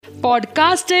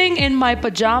Podcasting in my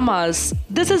pajamas.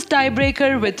 This is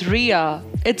Tiebreaker with Ria.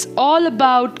 It's all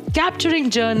about capturing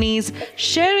journeys,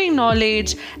 sharing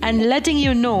knowledge, and letting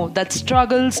you know that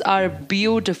struggles are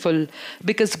beautiful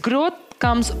because growth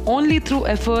comes only through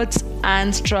efforts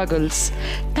and struggles.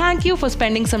 Thank you for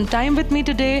spending some time with me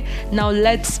today. Now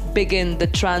let's begin the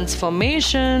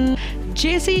transformation.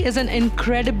 JC is an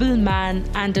incredible man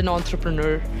and an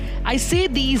entrepreneur. I say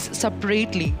these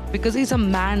separately because he's a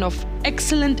man of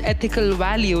excellent ethical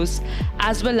values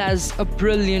as well as a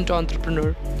brilliant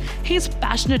entrepreneur. He's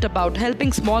passionate about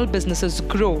helping small businesses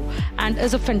grow and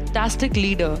is a fantastic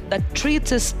leader that treats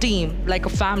his team like a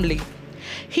family.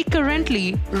 He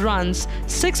currently runs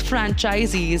 6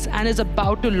 franchisees and is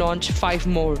about to launch 5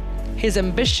 more. He's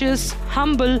ambitious,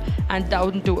 humble, and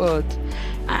down to earth.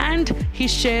 And he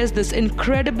shares this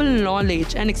incredible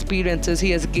knowledge and experiences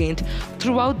he has gained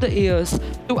throughout the years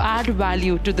to add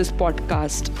value to this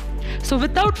podcast. So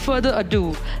without further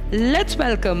ado, let's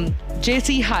welcome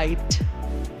JC Hite.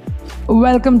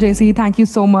 Welcome, JC. Thank you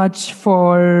so much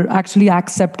for actually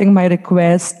accepting my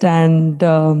request and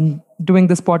doing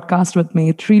this podcast with me.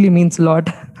 It really means a lot.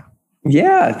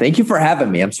 Yeah, thank you for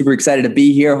having me. I'm super excited to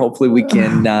be here. Hopefully we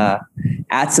can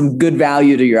add some good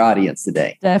value to your audience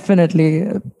today. Definitely.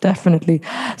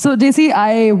 So JC,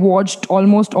 I watched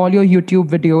almost all your YouTube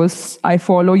videos. I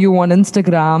follow you on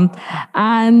Instagram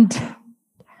and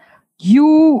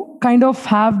you kind of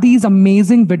have these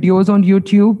amazing videos on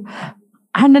YouTube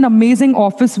and an amazing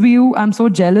office view. I'm so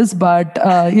jealous, but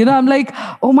I'm like,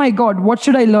 oh my God, what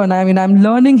should I learn? I mean, I'm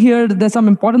learning here. There's some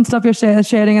important stuff you're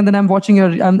sharing, and then I'm watching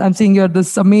I'm seeing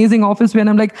this amazing office view, and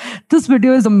I'm like, this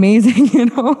video is amazing.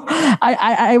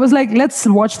 I was like, let's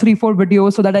watch 3-4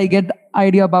 videos so that I get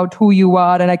idea about who you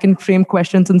are and I can frame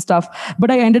questions and stuff.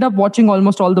 But I ended up watching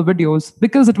almost all the videos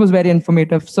because it was very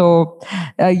informative. So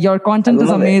your content is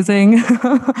amazing.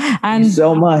 And thank you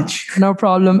so much. No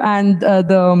problem. And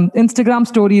the Instagram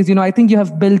stories, I think you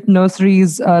have built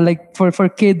nurseries like for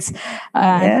kids.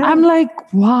 And I'm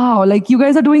like, wow, like you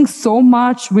guys are doing so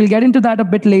much. We'll get into that a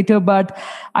bit later, but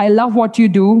I love what you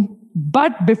do.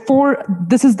 But before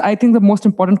this is, I think, the most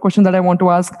important question that I want to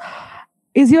ask.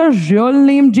 Is your real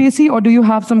name JC or do you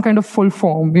have some kind of full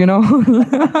form,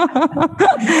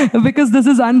 Because this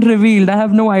is unrevealed. I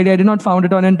have no idea. I did not found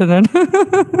it on internet.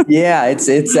 Yeah,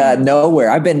 it's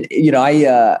nowhere. I've been,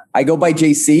 I go by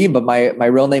JC, but my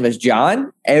real name is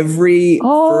John. Every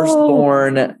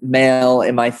firstborn male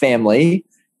in my family,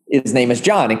 his name is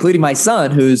John, including my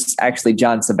son, who's actually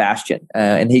John Sebastian,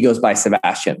 and he goes by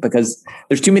Sebastian because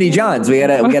there's too many Johns. We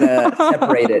gotta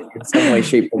separate it in some way,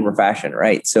 shape, form, or fashion,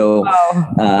 right? So,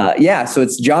 so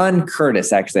it's John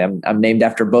Curtis. Actually, I'm named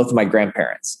after both of my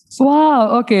grandparents.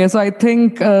 Wow. Okay. So I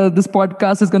think this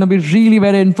podcast is going to be really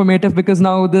very informative because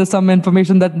now there's some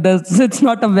information that it's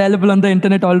not available on the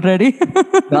internet already.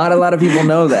 Not a lot of people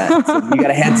know that. So you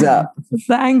got a heads up.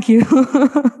 Thank you.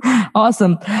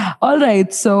 Awesome. All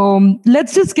right. So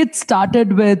let's just get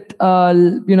started with,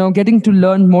 getting to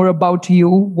learn more about you,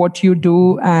 what you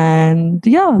do. And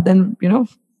then.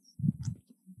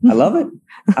 I love it.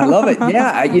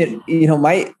 Yeah.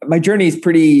 My journey is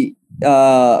probably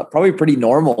pretty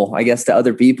normal, I guess, to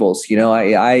other people's.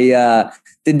 I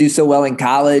didn't do so well in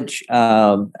college.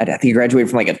 I think I graduated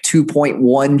from like a 2.1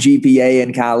 GPA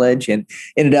in college and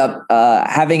ended up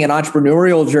having an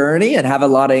entrepreneurial journey and have a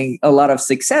lot of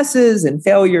successes and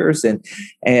failures and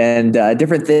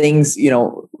different things,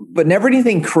 but never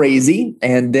anything crazy.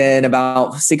 And then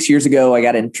about 6 years ago, I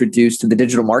got introduced to the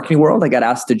digital marketing world. I got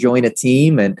asked to join a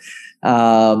team and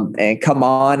come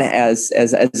on as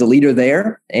a leader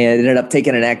there, and ended up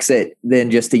taking an exit then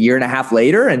just a year and a half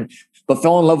later, but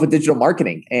fell in love with digital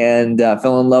marketing and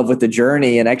fell in love with the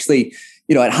journey. And actually,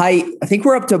 at Hite, I think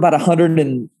we're up to about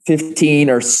 115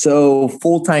 or so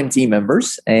full-time team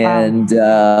members, and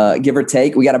give or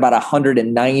take, we got about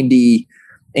 190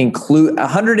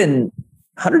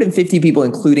 150 people,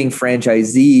 including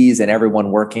franchisees and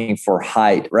everyone working for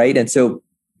Hite, right? And so.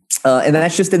 And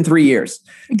that's just in 3 years.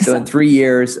 Exactly. So in 3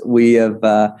 years, we have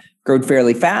grown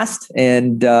fairly fast.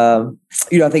 And, I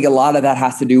think a lot of that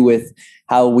has to do with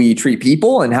how we treat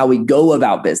people and how we go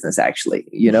about business, actually,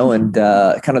 and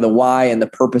kind of the why and the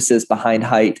purposes behind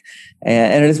Hite.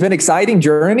 And it's been an exciting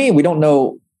journey. We don't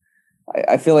know.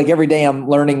 I feel like every day I'm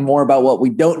learning more about what we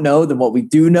don't know than what we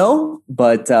do know.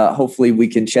 But hopefully we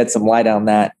can shed some light on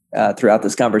that throughout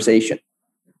this conversation.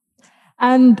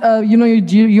 And,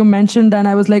 you mentioned, and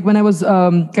I was like, when I was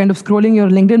kind of scrolling your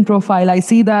LinkedIn profile, I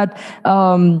see that,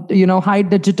 Hite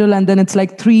Digital, and then it's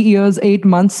like 3 years, 8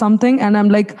 months, something. And I'm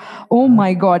like, oh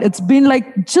my God, it's been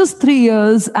like just 3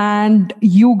 years and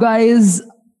you guys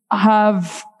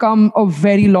have come a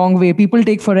very long way. People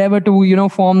take forever to,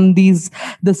 form this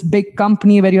big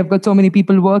company where you have got so many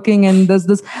people working, and there's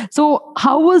this. So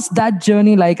how was that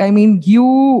journey like? I mean,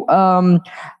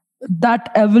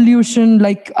 that evolution,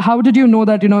 like, how did you know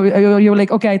that, you're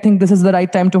like, okay, I think this is the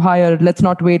right time to hire. Let's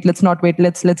not wait. Let's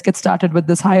get started with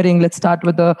this hiring. Let's start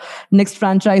with the next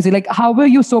franchisee. Like, how were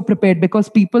you so prepared? Because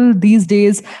people these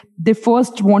days, they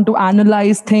first want to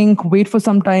analyze, think, wait for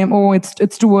some time. Oh,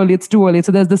 it's too early.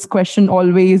 So there's this question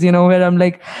always, where I'm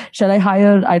like, shall I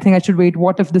hire? I think I should wait.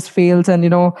 What if this fails? And,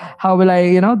 how will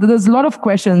I, there's a lot of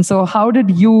questions. So how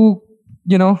did you,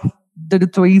 did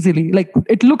it so easily? Like,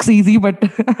 it looks easy, but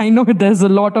I know there's a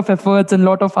lot of efforts and a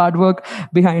lot of hard work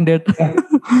behind it.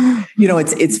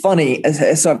 It's funny.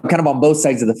 So I'm kind of on both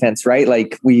sides of the fence, right?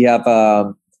 Like we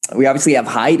obviously have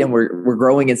height and we're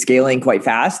growing and scaling quite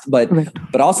fast, but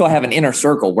also I have an inner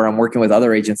circle where I'm working with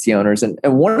other agency owners. And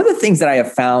one of the things that I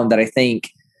have found that I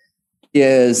think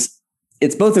is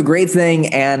it's both a great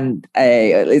thing and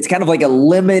it's kind of like a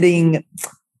limiting,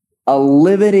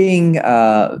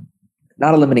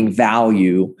 not a limiting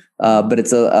value, but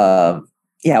it's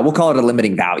we'll call it a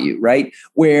limiting value, right?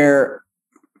 Where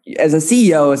as a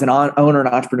CEO, as an owner and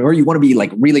entrepreneur, you want to be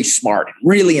like really smart,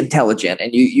 really intelligent,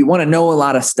 and you want to know a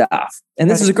lot of stuff.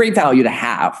 And this is a great value to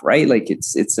have, right? Like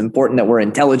it's important that we're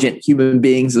intelligent human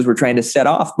beings as we're trying to set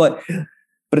off, but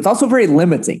it's also very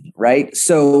limiting, right?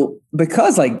 So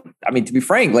because to be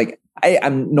frank, like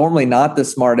I'm normally not the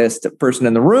smartest person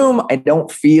in the room. I don't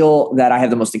feel that I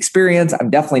have the most experience. I'm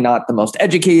definitely not the most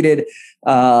educated.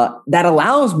 That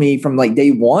allows me from like day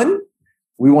one,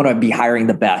 we want to be hiring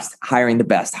the best,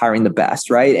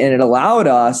 right? And it allowed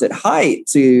us at Height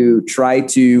to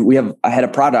we have a head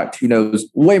of product who knows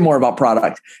way more about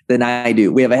product than I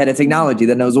do. We have a head of technology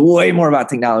that knows way more about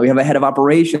technology. We have a head of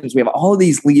operations. We have all of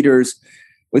these leaders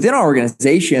within our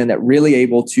organization that really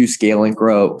able to scale and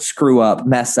grow, screw up,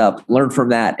 mess up, learn from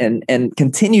that, and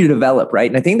continue to develop,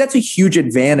 right? And I think that's a huge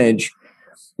advantage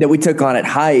that we took on at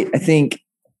Height. I think,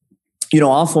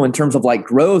 also in terms of like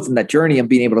growth and that journey and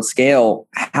being able to scale,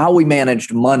 how we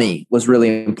managed money was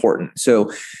really important. So,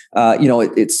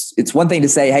 it's one thing to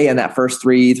say, hey, in that first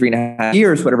 3.5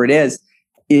 years, whatever it is,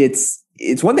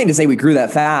 it's one thing to say we grew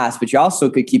that fast, but you also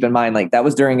could keep in mind, like that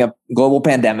was during a global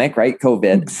pandemic, right?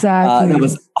 COVID. Exactly. That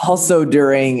was also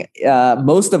during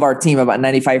most of our team, about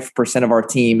 95% of our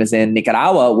team is in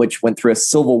Nicaragua, which went through a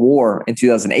civil war in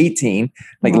 2018.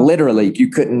 Like literally you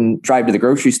couldn't drive to the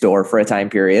grocery store for a time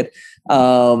period.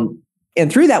 And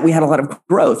through that, we had a lot of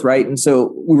growth, right? And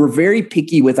so we were very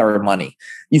picky with our money.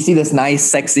 You see this nice,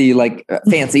 sexy, like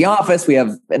fancy office. We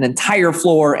have an entire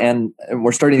floor and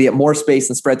we're starting to get more space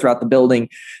and spread throughout the building.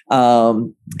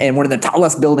 And we're in the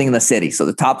tallest building in the city. So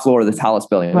the top floor of the tallest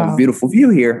building. Wow. We have a beautiful view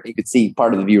here. You could see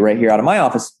part of the view right here out of my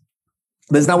office.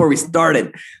 But it's not where we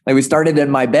started. Like we started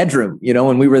in my bedroom,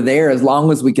 and we were there as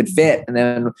long as we could fit. And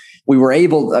then we were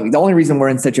able, the only reason we're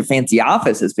in such a fancy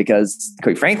office is because,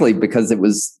 quite frankly, because it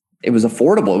was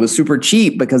affordable. It was super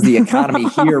cheap because the economy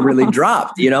here really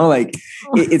dropped,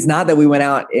 it's not that we went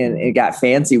out and got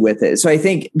fancy with it. So I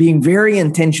think being very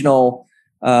intentional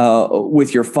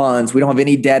with your funds, we don't have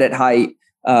any debt at Height.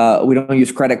 We don't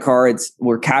use credit cards.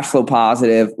 We're cash flow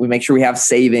positive. We make sure we have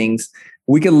savings.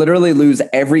 We could literally lose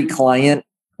every client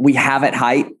we have at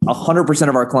Height, 100%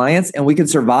 of our clients, and we could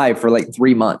survive for like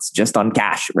 3 months just on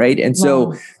cash. Right. And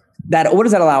so what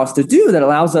does that allow us to do? That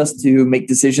allows us to make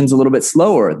decisions a little bit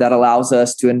slower. That allows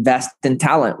us to invest in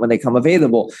talent when they come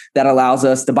available. That allows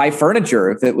us to buy furniture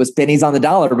if it was pennies on the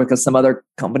dollar because some other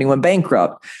company went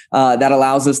bankrupt. That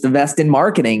allows us to invest in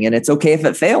marketing, and it's okay if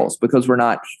it fails because we're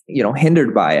not,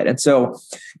 hindered by it. And so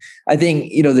I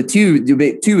think,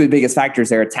 the two biggest factors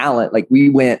there are talent. Like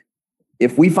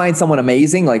if we find someone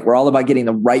amazing, like we're all about getting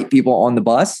the right people on the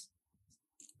bus.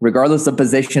 Regardless of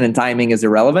position and timing is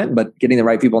irrelevant, but getting the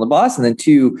right people on the bus. And then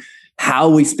 2, how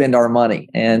we spend our money.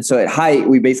 And so at Height,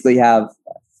 we basically have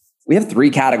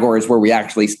 3 categories where we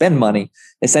actually spend money,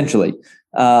 essentially.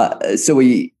 So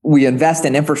we invest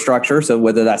in infrastructure. So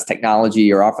whether that's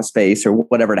technology or office space or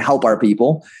whatever to help our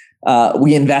people,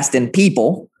 we invest in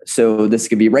people. So this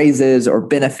could be raises or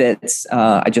benefits.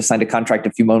 I just signed a contract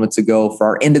a few moments ago for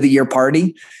our end of the year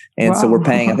party. And so we're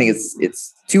paying, I think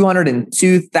it's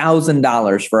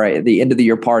 $202,000 for the end of the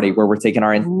year party where we're taking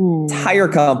our entire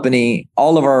company,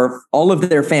 all of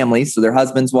their families, so their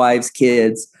husbands, wives,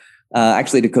 kids,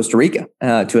 actually to Costa Rica,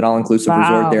 to an all-inclusive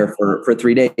resort there for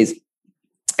 3 days.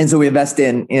 And so we invest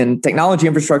in technology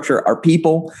infrastructure, our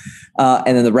people,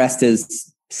 and then the rest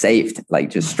is saved,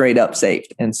 like just straight up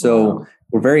saved. And so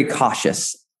we're very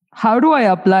cautious How do I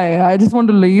apply? I just want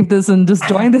to leave this and just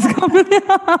join this company.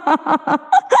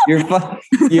 You're fun.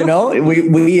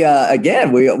 We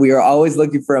are always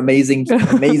looking for amazing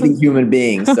human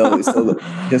beings. So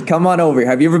just come on over.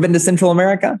 Have you ever been to Central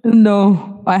America?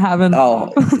 No, I haven't.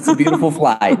 Oh, it's a beautiful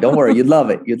flight. Don't worry. You'd love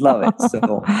it.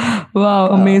 So, wow,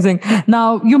 amazing.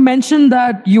 Now you mentioned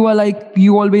that you are like,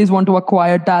 you always want to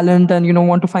acquire talent and,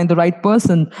 want to find the right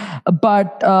person.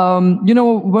 But,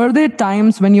 were there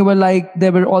times when you were like,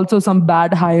 there were also some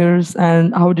bad hires,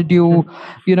 and how did you,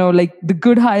 like the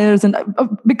good hires, and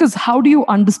because how do you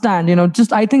understand,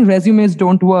 I think resumes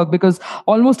don't work because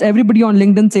almost everybody on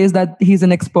LinkedIn says that he's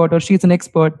an expert or she's an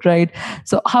expert, right?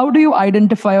 So how do you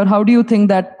identify, or how do you think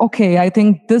that, okay, I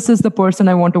think this is the person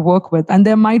I want to work with? And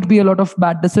there might be a lot of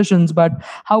bad decisions, but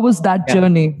how was that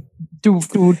journey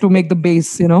to make the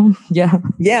base,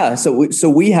 Yeah. So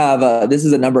we have, this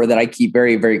is a number that I keep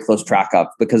very, very close track of,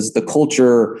 because the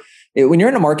culture, when you're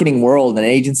in a marketing world, an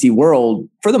agency world,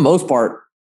 for the most part,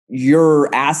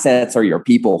 your assets are your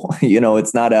people.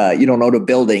 It's not you don't own a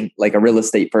building like a real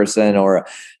estate person or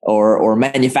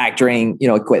manufacturing,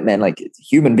 equipment. Like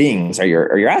human beings are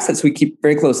your assets. We keep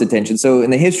very close attention. So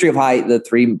in the history of Hite, the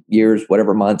 3 years,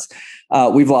 whatever months,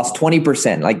 we've lost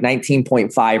 20%, like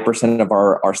 19.5% of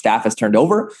our staff has turned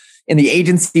over. In the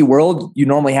agency world, you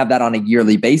normally have that on a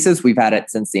yearly basis. We've had it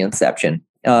since the inception.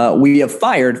 We have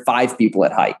fired 5 people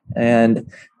at Hite, and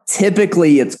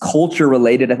typically it's culture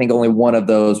related. I think only one of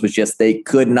those was just they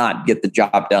could not get the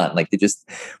job done. Like they just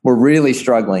were really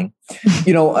struggling.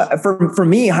 For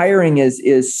me, hiring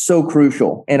is so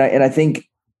crucial. And I think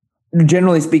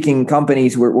generally speaking,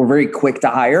 companies we're very quick to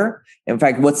hire. In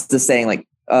fact, what's the saying? Like,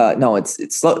 no,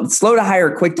 it's slow to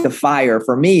hire, quick to fire.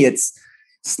 For me, it's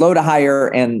slow to hire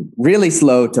and really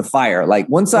slow to fire. Like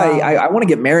once I want to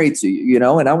get married to you,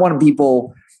 and I want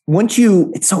people.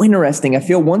 It's so interesting. I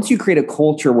feel once you create a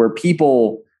culture where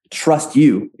people trust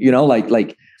you,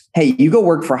 like, hey, you go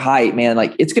work for Hite, man,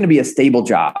 like it's going to be a stable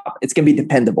job. It's going to be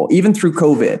dependable. Even through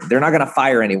COVID, they're not going to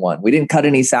fire anyone. We didn't cut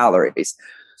any salaries.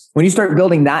 When you start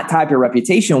building that type of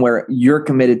reputation where you're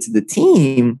committed to the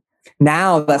team,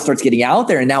 now that starts getting out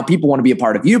there. And now people want to be a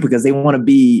part of you because they want to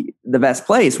be the best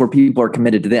place where people are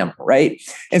committed to them. Right.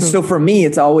 And so for me,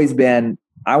 it's always been,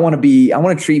 I want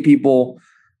to treat people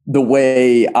the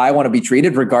way I want to be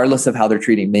treated, regardless of how they're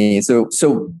treating me. So,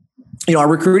 our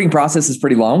recruiting process is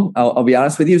pretty long. I'll be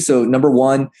honest with you. So number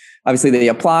one, obviously they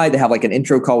apply, they have like an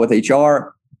intro call with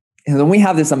HR. And then we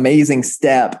have this amazing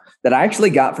step that I actually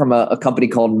got from a company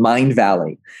called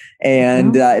Mindvalley.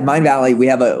 And at Mindvalley, we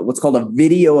have what's called a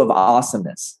video of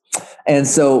awesomeness. And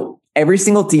so every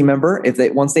single team member,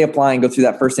 once they apply and go through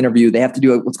that first interview, they have to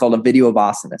do what's called a video of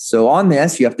awesomeness. So on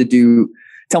this, you have to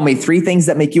tell me 3 things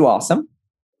that make you awesome.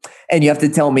 And you have to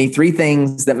tell me 3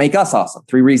 things that make us awesome.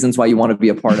 3 reasons why you want to be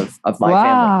a part of my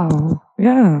family.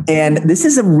 Yeah. And this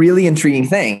is a really intriguing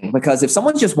thing, because if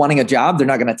someone's just wanting a job, they're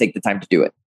not going to take the time to do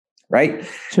it. Right.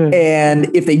 Sure.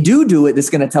 And if they do it, it's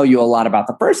going to tell you a lot about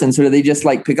the person. So do they just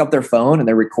like pick up their phone and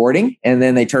they're recording and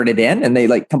then they turn it in and they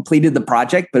like completed the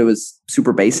project, but it was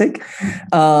super basic?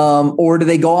 Or do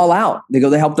they go all out? They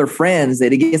help their friends. They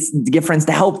get friends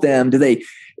to help them. Do they?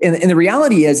 And the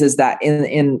reality is that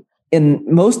in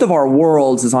most of our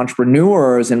worlds as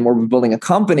entrepreneurs and where we're building a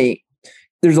company,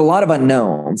 there's a lot of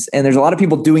unknowns and there's a lot of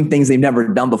people doing things they've never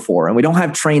done before. And we don't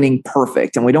have training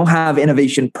perfect and we don't have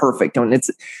innovation perfect. And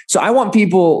so I want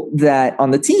people that on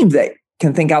the team that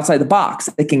can think outside the box,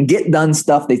 that can get done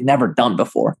stuff they've never done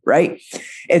before. Right.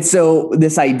 And so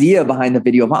this idea behind the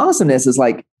video of awesomeness is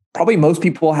like, probably most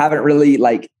people haven't really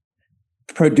like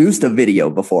produced a video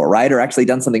before, right? Or actually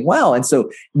done something well. And so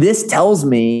this tells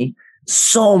me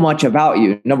so much about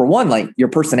you. Number one, like your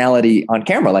personality on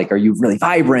camera. Like, are you really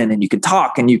vibrant and you can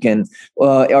talk and you can,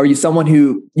 are you someone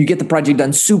who you get the project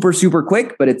done super, super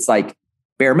quick, but it's like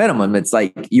bare minimum. It's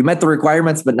like you met the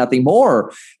requirements, but nothing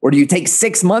more. Or do you take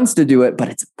 6 months to do it, but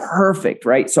it's perfect,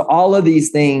 right? So all of these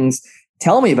things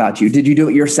tell me about you. Did you do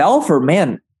it yourself, or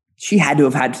man, she had to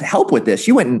have had help with this.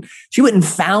 She went and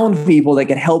found people that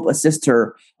could help assist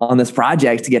her on this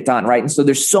project to get done, right? And so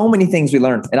there's so many things we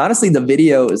learned. And honestly, the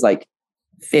video is like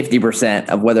 50%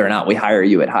 of whether or not we hire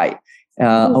you at Hite.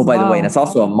 By the way, and it's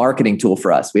also a marketing tool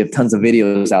for us. We have tons of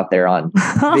videos out there on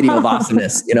video of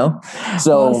awesomeness,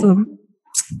 So awesome.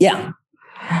 Yeah.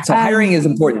 So hiring is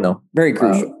important though. Very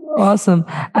crucial. Awesome.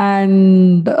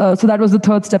 And so that was the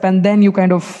third step. And then you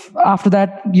kind of, after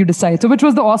that, you decide. So which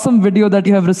was the awesome video that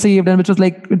you have received and which was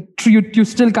like, you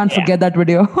still can't forget that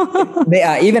video.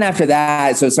 Even after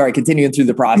that. So sorry, continuing through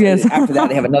the process. Yes. After that,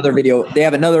 they have another video. They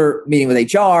have another meeting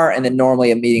with HR and then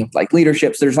normally a meeting with like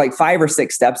leadership. So there's like 5 or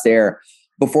 6 steps there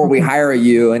before we hire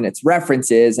you, and it's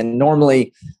references. And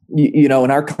normally, in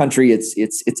our country, it's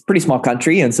a pretty small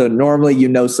country. And so normally,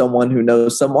 someone who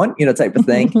knows someone, type of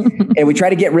thing. And we try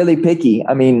to get really picky.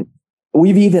 I mean,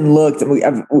 we've even looked,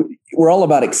 we're all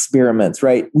about experiments,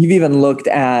 right? We've even looked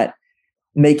at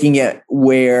making it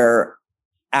where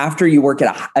after you work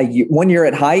at 1 year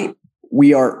at Hite,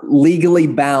 we are legally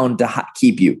bound to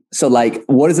keep you. So like,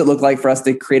 what does it look like for us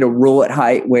to create a rule at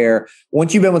Hite where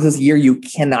once you've been with us a year, you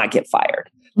cannot get fired?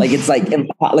 Like, it's like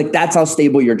that's how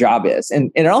stable your job is.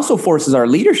 And it also forces our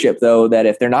leadership, though, that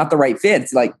if they're not the right fit,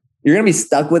 it's like, you're going to be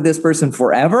stuck with this person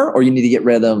forever, or you need to get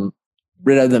rid of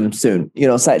them soon,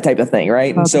 type of thing.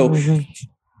 Right. And so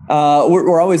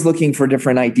we're always looking for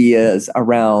different ideas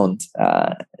around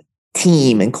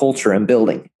team and culture and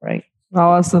building. Right.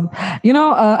 Awesome.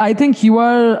 I think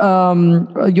you're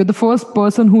the first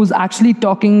person who's actually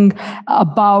talking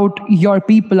about your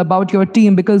people, about your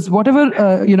team, because whatever,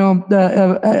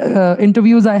 the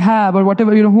interviews I have or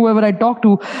whatever, whoever I talk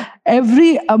to,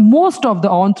 most of the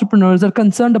entrepreneurs are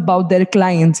concerned about their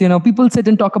clients. People sit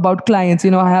and talk about clients.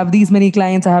 I have these many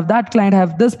clients, I have that client, I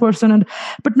have this person,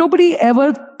 but nobody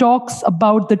ever talks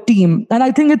about the team. And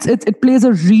I think it plays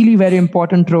a really very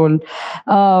important role.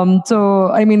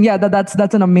 So I mean, yeah,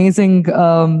 that's an amazing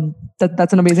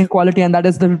that's an amazing quality, and that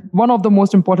is one of the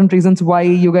most important reasons why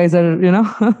you guys are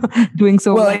doing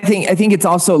so well. I think it's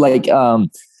also like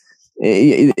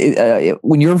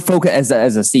when you're focused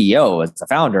as a CEO, as a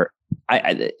founder,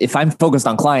 if I'm focused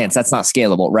on clients, that's not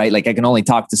scalable, right? Like I can only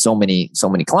talk to so many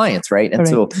clients, right? And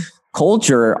so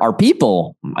culture, our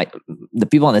people, the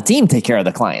people on the team take care of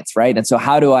the clients, right? And so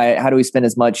how do we spend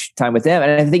as much time with them?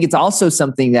 And I think it's also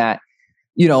something that,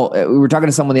 we were talking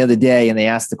to someone the other day and they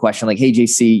asked the question like, hey,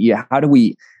 JC, how do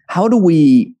we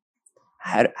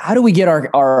get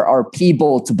our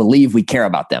people to believe we care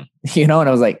about them? And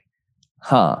I was like,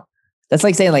 that's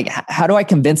like saying like, how do I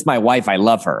convince my wife I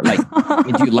love her? Like,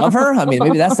 do you love her? I mean,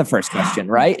 maybe that's the first question,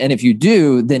 right? And if you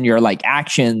do, then your like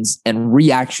actions and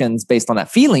reactions based on that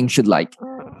feeling should like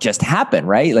just happen,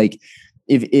 right? Like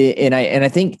I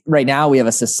think right now we have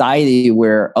a society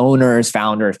where owners,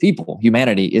 founders, people,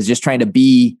 humanity is just trying to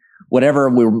be whatever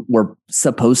we're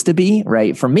supposed to be,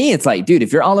 right? For me, it's like, dude,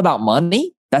 if you're all about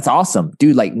money, that's awesome,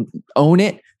 dude. Like own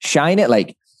it, shine it.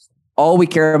 Like all we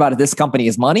care about at this company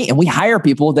is money, and we hire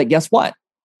people that, guess what,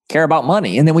 care about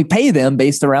money, and then we pay them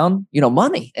based around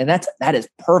money, and that is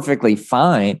perfectly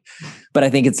fine. But I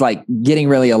think it's like getting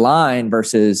really aligned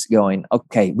versus going,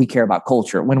 okay, we care about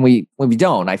culture. When we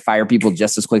don't, I fire people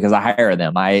just as quick as I hire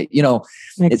them.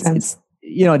 Makes sense.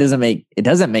 It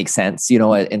doesn't make sense,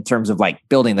 in terms of like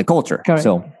building the culture. Correct.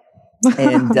 So,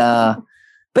 and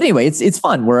but anyway, it's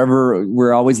fun wherever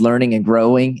we're always learning and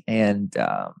growing, and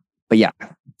but yeah.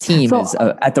 Team is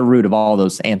at the root of all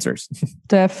those answers.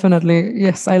 Definitely.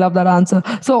 Yes. I love that answer.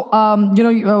 So,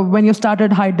 when you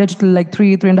started Hite Digital, like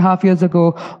 3.5 years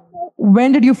ago,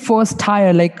 when did you first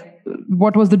hire? Like,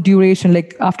 what was the duration?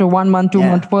 Like after 1 month, 2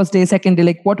 months, first day, second day,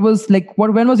 like when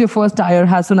was your first hire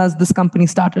as soon as this company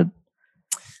started?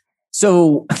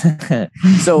 So,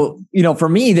 for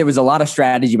me, there was a lot of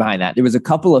strategy behind that. There was a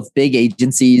couple of big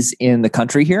agencies in the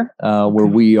country here where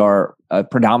we are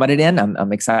predominant in.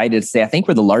 I'm excited to say, I think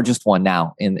we're the largest one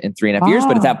now in 3.5 years.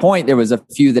 But at that point, there was a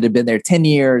few that had been there 10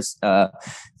 years,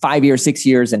 5 years, 6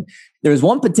 years. And there was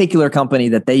one particular company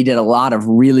that they did a lot of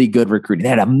really good recruiting. They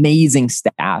had amazing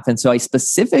staff. And so I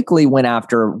specifically went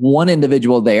after one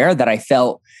individual there that I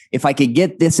felt if I could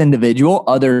get this individual,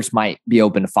 others might be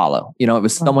open to follow. It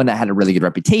was someone that had a really good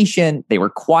reputation. They were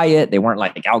quiet. They weren't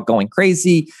like outgoing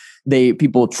crazy.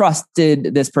 People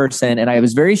trusted this person, and I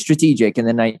was very strategic. And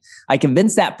then I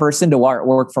convinced that person to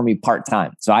work for me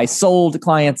part-time. So I sold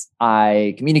clients,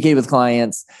 I communicated with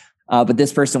clients, but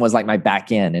this person was like my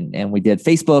back end, and we did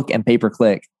Facebook and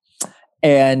pay-per-click.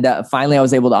 And finally, I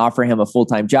was able to offer him a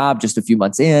full-time job just a few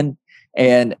months in.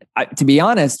 And to be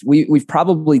honest, we've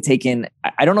probably taken,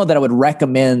 I don't know that I would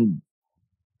recommend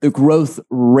the growth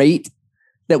rate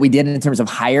that we did in terms of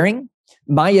hiring.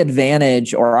 My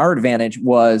advantage, or our advantage,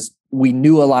 was we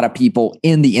knew a lot of people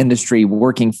in the industry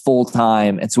working full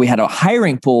time. And so we had a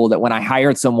hiring pool that when I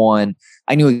hired someone,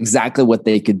 I knew exactly what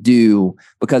they could do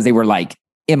because they were like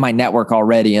in my network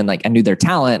already. And like, I knew their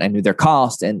talent, I knew their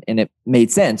cost, and it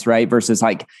made sense, right? Versus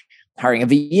like hiring a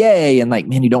VA and like,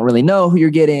 man, you don't really know who you're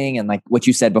getting. And like what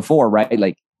you said before, right?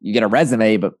 Like you get a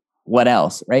resume, but what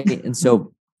else? Right. And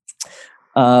so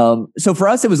for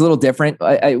us, it was a little different.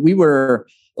 We were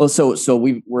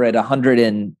at 100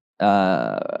 and, like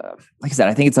I said,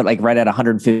 I think it's like right at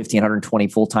 150, 120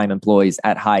 full-time employees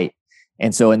at Hite.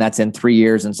 And that's in 3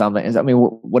 years and something. I mean,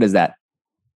 what is that?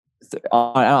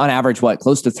 on average,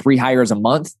 close to 3 hires a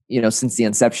month, since the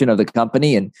inception of the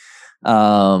company. And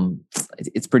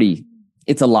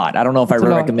it's a lot. I don't know if I would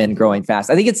recommend growing fast.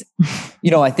 I think it's,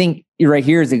 I think right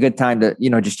here is a good time to,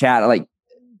 just chat. Like,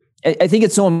 I think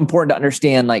it's so important to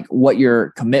understand like what your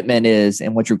commitment is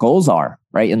and what your goals are,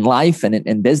 right? In life and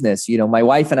in business. My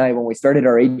wife and I, when we started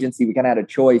our agency, we kind of had a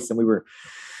choice, and we were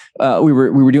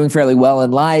doing fairly well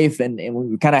in life. And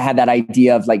we kind of had that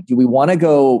idea of like, do we want to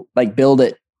go like build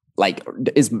it? Like,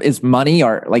 is money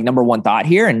our like number one thought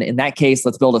here? And in that case,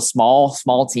 let's build a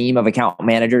small team of account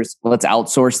managers. Let's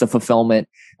outsource the fulfillment.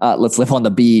 Let's live on the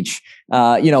beach.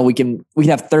 We can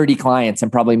have 30 clients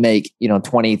and probably make,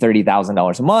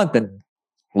 $20,000-$30,000 a month and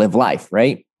live life.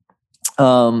 Right.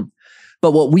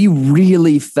 But what we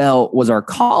really felt was our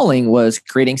calling was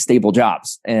creating stable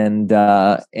jobs. And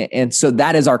so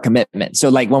that is our commitment. So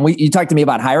like when you talk to me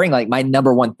about hiring, like my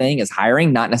number one thing is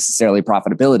hiring, not necessarily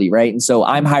profitability. Right. And so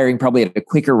I'm hiring probably at a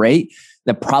quicker rate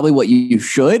than probably what you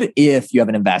should if you have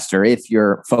an investor, if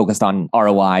you're focused on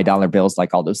ROI, dollar bills,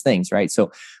 like all those things. Right.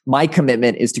 So my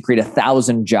commitment is to create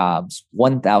 1,000 jobs,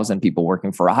 1,000 people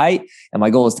working for a Hite. And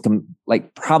my goal is to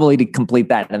probably to complete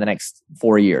that in the next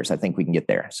 4 years. I think we can get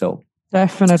there. So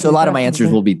definitely. So a lot of my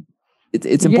answers will be,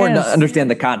 it's important to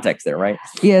understand the context there, right?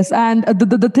 Yes. And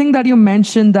the thing that you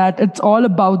mentioned, that it's all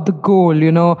about the goal.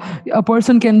 A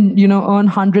person can, earn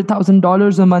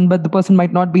 $100,000 a month, but the person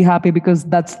might not be happy because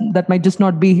that might just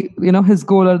not be, his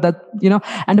goal, or that,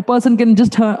 and a person can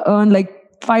just earn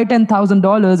like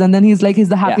 $5,000-$10,000 and then he's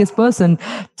the happiest person.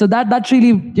 So that's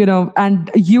really,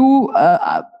 and you,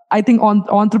 I think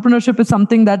entrepreneurship is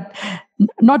something that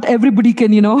not everybody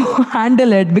can,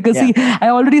 handle it, because I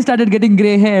already started getting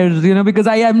gray hairs, because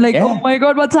I am like, oh my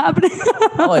God, what's happening?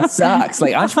 Oh, it sucks.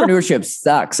 Like entrepreneurship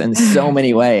sucks in so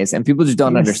many ways, and people just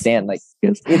don't understand. Like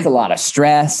it's a lot of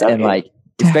stress, and like,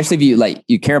 especially if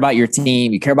you care about your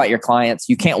team, you care about your clients,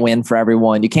 you can't win for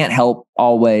everyone. You can't help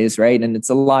always. Right. And it's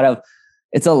a lot of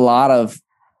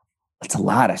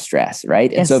stress.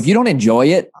 Right. And so if you don't enjoy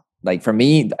it, like for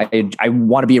me, I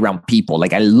want to be around people.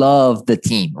 Like I love the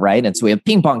team, right? And so we have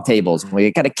ping pong tables, and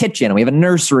we got a kitchen, and we have a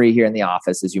nursery here in the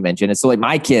office, as you mentioned. And so like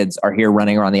my kids are here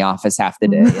running around the office half the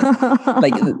day. And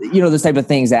like, those type of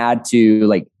things add to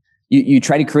like, you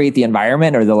try to create the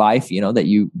environment or the life, that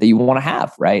you want to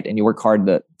have, right? And you work hard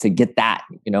to get that,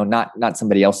 not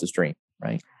somebody else's dream,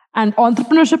 right? And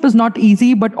entrepreneurship is not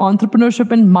easy, but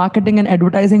entrepreneurship in marketing and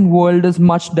advertising world is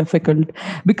much difficult,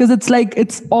 because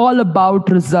it's all about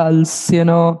results.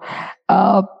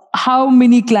 How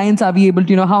many clients are we able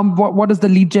to, what is the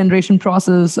lead generation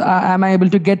process? Am I able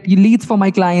to get leads for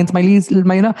my clients? There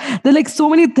are like so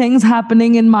many things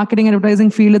happening in marketing and advertising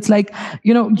field. It's like,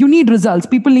 you need results.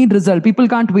 People need results. People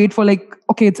can't wait for like,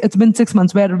 okay, it's been 6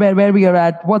 months, where we are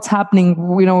at, what's happening.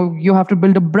 You have to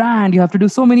build a brand. You have to do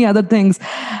so many other things.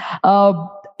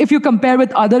 If you compare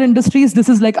with other industries, this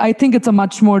is like, I think it's a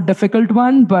much more difficult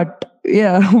one, but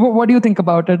yeah, what do you think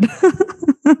about it?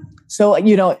 So,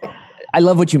 I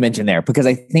love what you mentioned there, because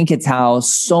I think it's how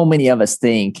so many of us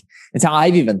think. It's how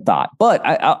I've even thought, but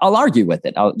I'll argue with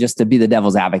it. Just to be the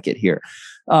devil's advocate here.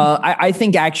 I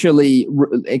think actually,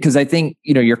 because I think,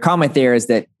 your comment there is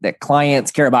that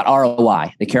clients care about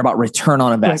ROI. They care about return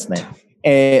on investment,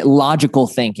 logical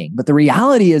thinking. But the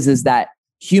reality is that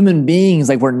human beings,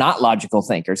 like, we're not logical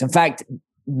thinkers. In fact,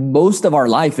 most of our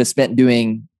life is spent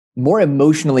doing more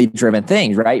emotionally driven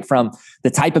things, right? From the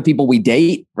type of people we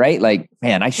date, right? Like,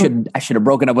 man, I should have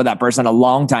broken up with that person a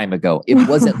long time ago. It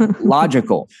wasn't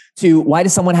logical. To why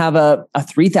does someone have a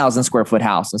 3,000 square foot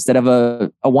house instead of a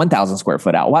 1,000 square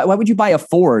foot house? Why would you buy a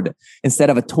Ford instead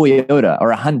of a Toyota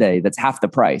or a Hyundai that's half the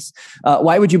price?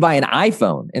 Why would you buy an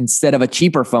iPhone instead of a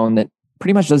cheaper phone that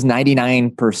pretty much does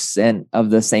 99% of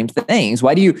the same things?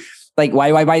 Why do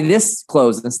I buy this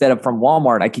clothes instead of from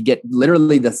Walmart? I could get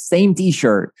literally the same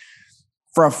t-shirt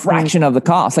for a fraction of the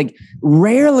cost. Like,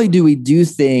 rarely do we do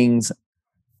things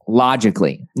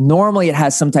logically. Normally it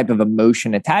has some type of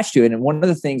emotion attached to it. And one of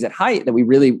the things at Hite that we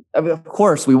really, of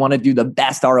course, we want to do the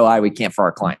best ROI we can for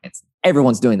our clients.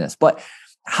 Everyone's doing this, but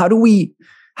how do we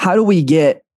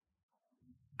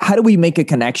make a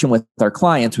connection with our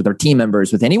clients, with our team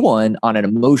members, with anyone on an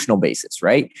emotional basis,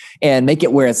 right? And make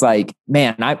it where it's like,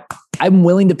 man, I'm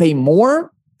willing to pay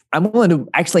more. I'm willing to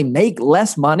actually make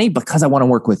less money because I want to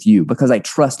work with you, because I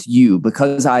trust you,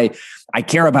 because I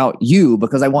care about you,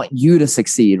 because I want you to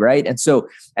succeed, right? And so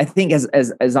I think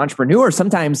as entrepreneurs,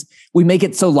 sometimes we make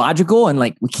it so logical, and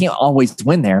like, we can't always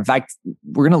win there. In fact,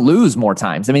 we're going to lose more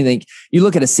times. I mean, like, you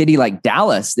look at a city like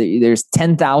Dallas, there's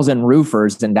 10,000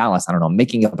 roofers in Dallas. I don't know, I'm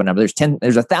making up a number.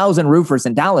 There's 1,000 roofers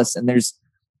in Dallas, and there's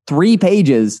 3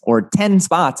 pages or 10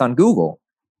 spots on Google.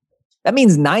 That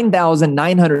means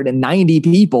 9,990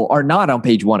 people are not on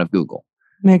page 1 of Google.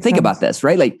 Think sense. about this,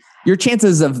 right? Like your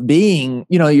chances of being,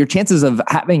 your chances of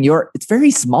having it's very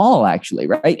small actually,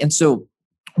 right? And so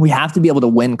we have to be able to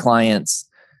win clients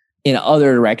in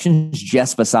other directions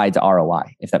just besides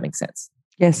ROI, if that makes sense.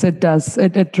 Yes, it does.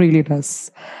 It really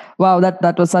does. Wow,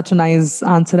 that was such a nice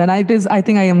answer. And I think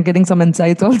I am getting some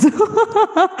insights also.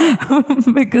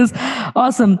 Because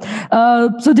awesome.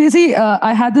 So Daisy,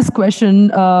 I had this question,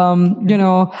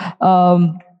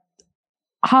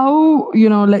 how,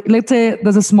 let's say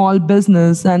there's a small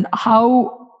business, and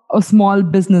how a small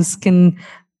business can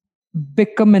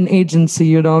become an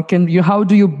agency, how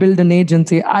do you build an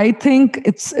agency? I think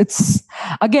it's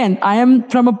again, I am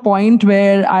from a point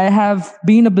where I have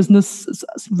been a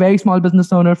very small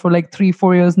business owner for like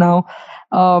 3-4 years now.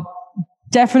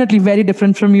 Definitely very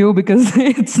different from you, because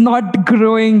it's not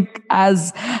growing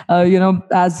as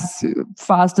as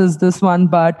fast as this one.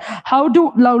 But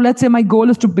let's say my goal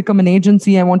is to become an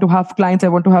agency. I want to have clients. I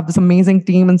want to have this amazing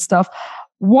team and stuff.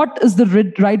 What is the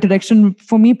right direction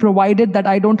for me, provided that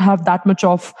I don't have that much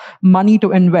of money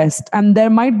to invest? And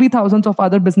there might be thousands of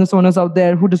other business owners out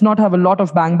there who does not have a lot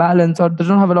of bank balance, or does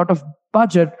not have a lot of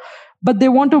budget, but they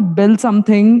want to build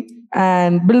something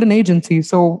and build an agency.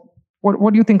 So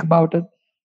what do you think about it?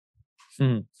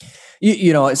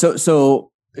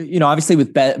 Obviously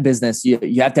with business,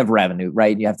 you have to have revenue,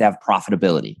 right? You have to have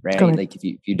profitability, right? Correct. Like if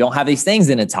you don't have these things,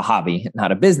 then it's a hobby,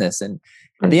 not a business. And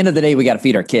at the end of the day, we got to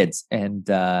feed our kids and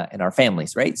our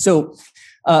families, right? So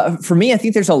for me, I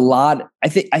think there's a lot.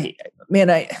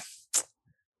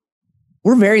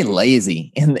 We're very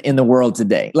lazy in the world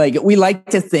today. Like we like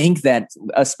to think that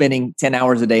spending 10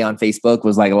 hours a day on Facebook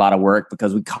was like a lot of work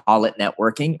because we call it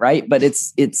networking, right? But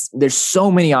there's so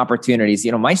many opportunities.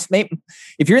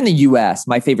 If you're in the US,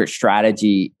 my favorite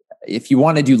strategy, if you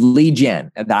want to do lead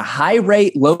gen at the high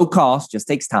rate, low cost, just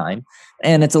takes time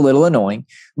and it's a little annoying.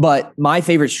 But my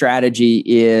favorite strategy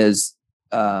is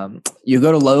you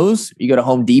go to Lowe's, you go to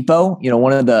Home Depot,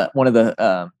 one of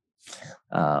the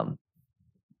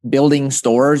building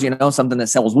stores, something that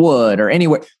sells wood, or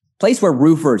anywhere, place where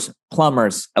roofers,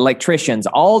 plumbers, electricians,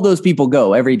 all those people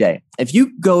go every day. If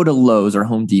you go to Lowe's or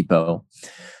Home Depot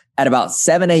at about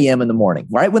 7 a.m. in the morning,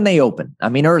 right when they open,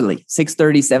 early,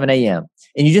 6:30, 7 a.m.,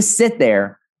 and you just sit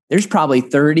there, there's probably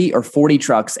 30 or 40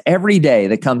 trucks every day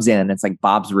that comes in. It's like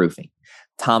Bob's Roofing,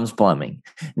 Tom's Plumbing,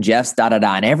 Jeff's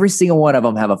da-da-da, and every single one of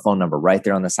them have a phone number right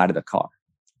there on the side of the car.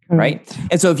 Right.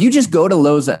 And so if you just go to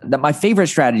Lowe's, my favorite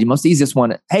strategy, most easiest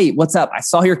one, hey, what's up? I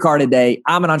saw your car today.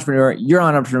 I'm an entrepreneur. You're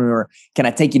an entrepreneur. Can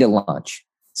I take you to lunch?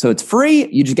 So it's free.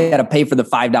 You just got to pay for the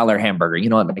 $5 hamburger,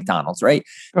 at McDonald's, right?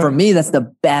 For me, that's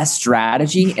the best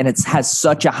strategy. And it has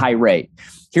such a high rate.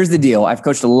 Here's the deal. I've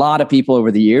coached a lot of people over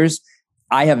the years.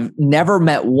 I have never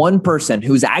met one person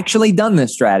who's actually done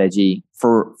this strategy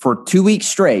for 2 weeks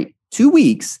straight, 2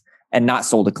 weeks, and not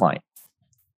sold a client.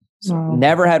 So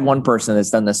never had one person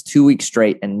that's done this 2 weeks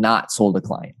straight and not sold a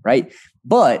client, right?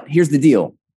 But here's the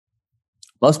deal.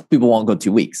 Most people won't go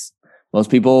 2 weeks. Most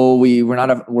people, we're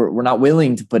not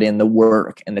willing to put in the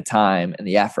work and the time and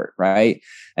the effort, right?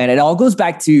 And it all goes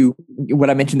back to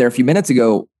what I mentioned there a few minutes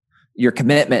ago, your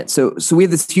commitment. So we have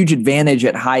this huge advantage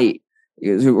at Height.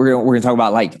 We're going to talk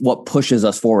about like what pushes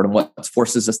us forward and what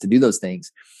forces us to do those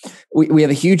things. We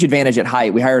have a huge advantage at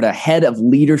Height. We hired a head of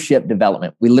leadership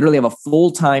development. We literally have a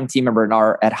full-time team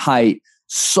member at Height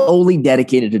solely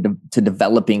dedicated to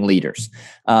developing leaders.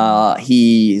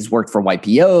 He's worked for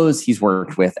YPOs. He's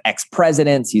worked with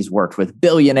ex-presidents. He's worked with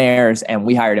billionaires, and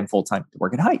we hired him full-time to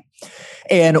work at Height.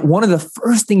 And one of the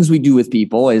first things we do with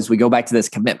people is we go back to this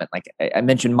commitment. Like I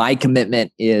mentioned, my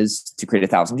commitment is to create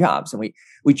 1,000 jobs. And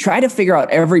we try to figure out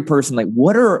every person, like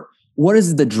what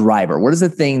is the driver? What is the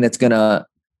thing that's going to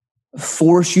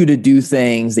force you to do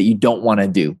things that you don't want to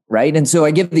do, right? And so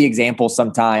I give the example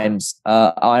sometimes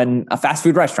on a fast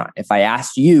food restaurant. If I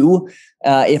asked you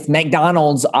if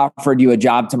McDonald's offered you a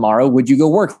job tomorrow, would you go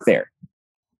work there?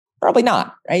 Probably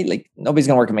not, right? Like nobody's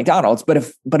going to work at McDonald's. But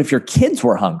if your kids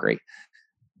were hungry,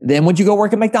 then would you go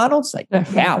work at McDonald's? Like,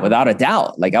 yeah, without a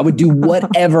doubt. Like I would do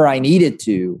whatever I needed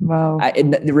to,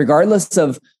 regardless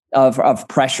of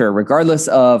pressure, regardless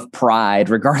of pride,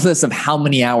 regardless of how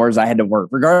many hours I had to work,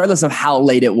 regardless of how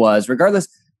late it was,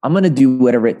 I'm going to do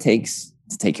whatever it takes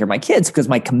to take care of my kids because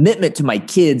my commitment to my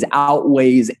kids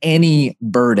outweighs any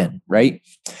burden, right?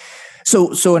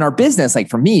 So in our business, like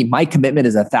for me, my commitment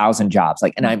is 1,000 jobs,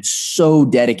 and I'm so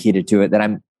dedicated to it that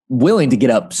I'm willing to get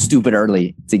up stupid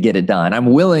early to get it done.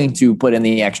 I'm willing to put in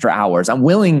the extra hours. I'm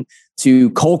willing to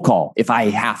cold call if I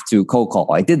have to cold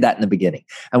call. I did that in the beginning.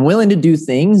 I'm willing to do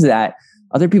things that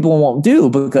other people won't do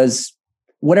because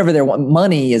whatever they want.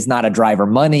 Money is not a driver.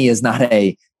 Money is not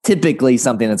typically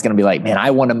something that's going to be like, man, I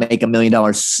want to make $1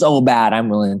 million so bad, I'm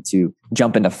willing to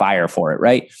jump into fire for it.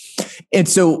 Right. And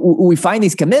so we find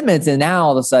these commitments, and now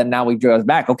all of a sudden, now we go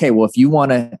back. Okay, well, if you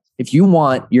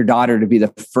want your daughter to be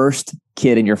the first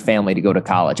kid in your family to go to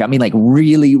college, I mean, like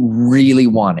really, really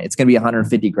want it, it's going to be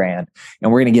 $150,000,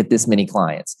 and we're going to get this many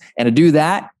clients. And to do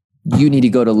that, you need to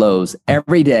go to Lowe's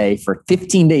every day for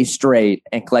 15 days straight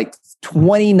and collect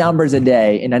 20 numbers a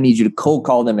day. And I need you to cold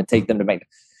call them and take them to make.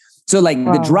 So like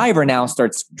the driver now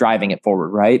starts driving it forward,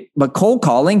 right? But cold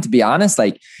calling, to be honest,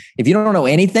 like if you don't know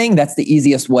anything, that's the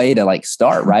easiest way to like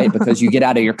start, right? Because you get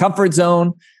out of your comfort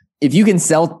zone. If you can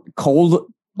sell cold,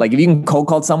 like if you can cold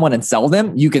call someone and sell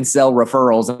them, you can sell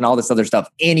referrals and all this other stuff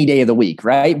any day of the week,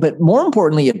 right? But more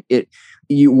importantly,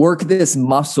 you work this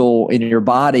muscle in your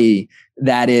body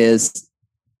that is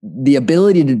the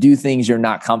ability to do things you're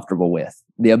not comfortable with.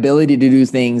 The ability to do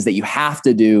things that you have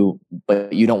to do,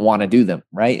 but you don't want to do them,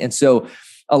 right? And so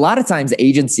a lot of times the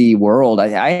agency world,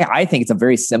 I think it's a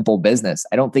very simple business.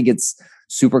 I don't think it's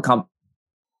super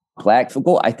complex.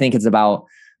 I think it's about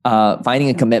finding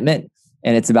a commitment,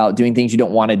 and it's about doing things you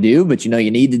don't want to do, but you know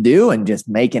you need to do, and just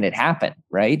making it happen,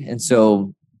 right? And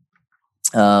so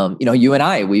you and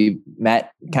I, we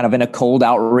met kind of in a cold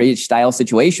outreach style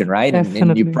situation, right?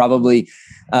 And you probably,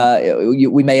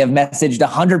 we may have messaged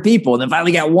 100 people and then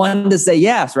finally got one to say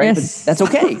yes, right? Yes. But that's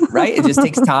okay, right? It just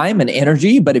takes time and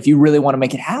energy, but if you really want to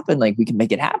make it happen, like we can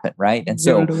make it happen, right? And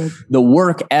so the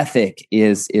work ethic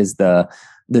is the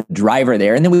driver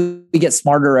there. And then we get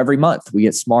smarter every month. We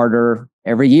get smarter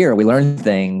every year. We learn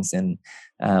things, and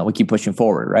we keep pushing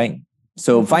forward, right?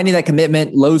 So finding that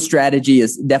commitment, Lowe's strategy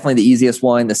is definitely the easiest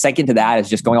one. The second to that is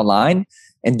just going online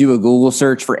and do a Google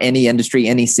search for any industry,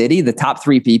 any city. The top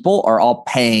 3 people are all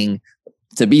paying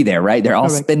to be there, right? They're all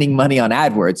spending money on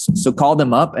AdWords. So call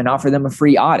them up and offer them a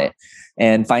free audit,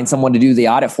 and find someone to do the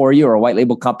audit for you, or a white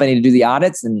label company to do the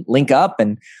audits, and link up,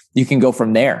 and you can go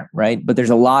from there, right? But there's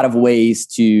a lot of ways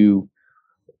to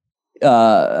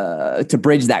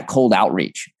bridge that cold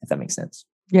outreach, if that makes sense.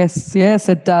 Yes,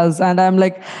 it does. And I'm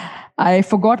like, I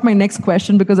forgot my next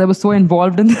question because I was so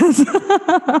involved in this.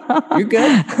 You're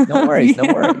good. No worries.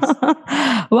 No worries.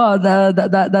 Wow,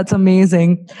 that's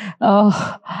amazing. All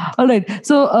right.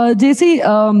 So, JC,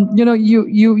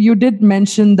 you did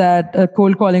mention that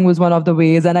cold calling was one of the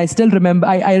ways, and I still remember.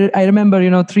 I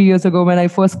remember, 3 years ago when I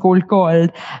first cold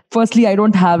called. Firstly, I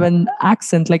don't have an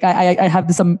accent. Like I have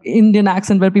this Indian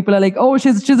accent where people are like, "Oh,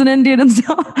 she's an Indian," and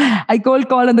so I cold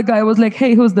called, and the guy was like,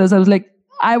 "Hey, who's this?" I was like,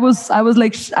 I was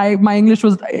like, my English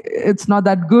was, it's not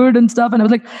that good and stuff. And I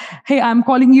was like, "Hey, I'm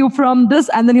calling you from this."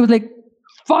 And then he was like,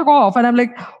 "Fuck off." And I'm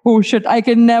like, "Oh shit, I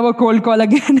can never cold call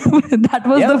again." That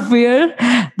was the fear.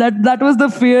 That was the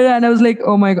fear. And I was like,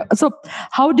 oh my God. So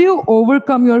how do you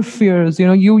overcome your fears?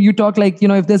 You talk like,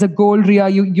 if there's a goal, Ria,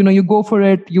 you go for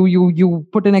it. You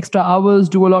put in extra hours,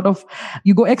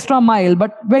 you go extra mile.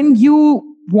 But when you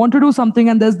want to do something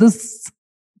and there's this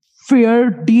fear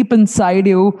deep inside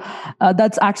you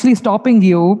that's actually stopping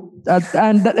you,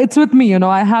 and it's with me.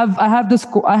 I have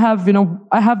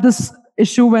this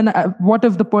issue when what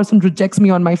if the person rejects me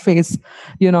on my face,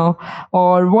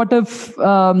 or what if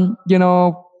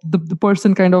the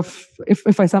person kind of,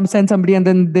 if I send somebody and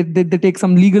then they take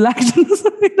some legal actions.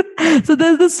 So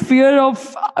there's this fear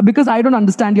of, because I don't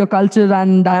understand your culture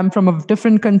and I'm from a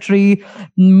different country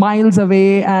miles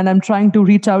away and I'm trying to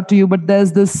reach out to you, but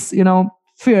there's this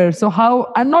fear. So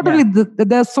how, and not only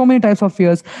there's so many types of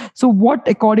fears. So what,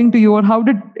 according to you, or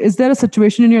is there a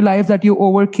situation in your life that you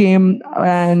overcame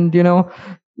and,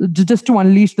 just to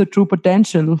unleash the true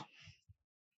potential?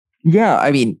 Yeah. I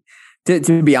mean,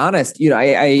 to be honest,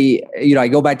 I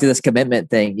go back to this commitment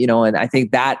thing, and I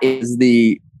think that is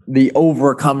the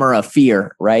overcomer of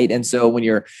fear. Right. And so when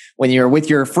you're with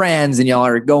your friends and y'all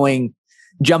are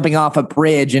jumping off a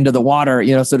bridge into the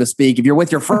water, so to speak, if you're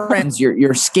with your friends,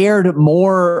 you're scared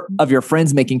more of your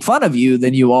friends making fun of you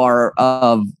than you are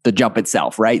of the jump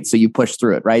itself, right? So you push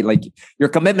through it, right? Like your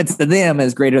commitment to them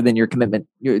is greater than your commitment,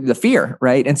 the fear,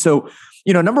 right? And so,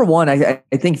 number one, I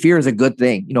think fear is a good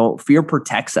thing. Fear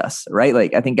protects us, right?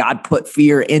 Like I think God put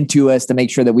fear into us to make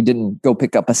sure that we didn't go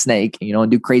pick up a snake, and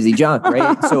do crazy junk,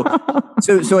 right?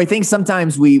 So I think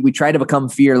sometimes we try to become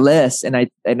fearless, and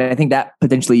I think that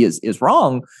potentially is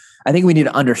wrong. I think we need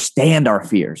to understand our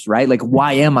fears, right? Like,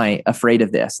 why am I afraid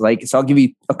of this? Like, so I'll give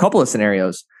you a couple of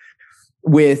scenarios.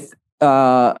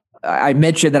 I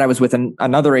mentioned that I was with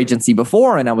another agency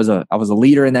before, and I was a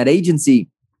leader in that agency.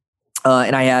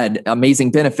 And I had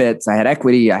amazing benefits. I had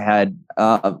equity. I had,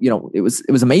 it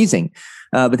was amazing.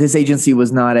 But this agency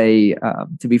was not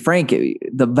to be frank,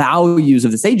 the values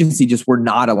of this agency just were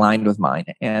not aligned with mine.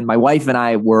 And my wife and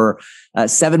I were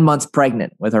 7 months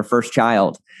pregnant with our first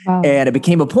child. Wow. And it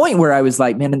became a point where I was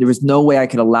like, man, there was no way I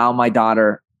could allow my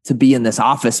daughter to be in this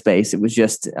office space. It was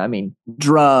just,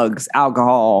 drugs,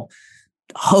 alcohol,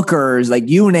 hookers, like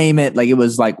you name it. Like it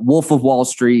was like Wolf of Wall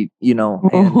Street,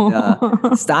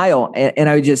 and style. And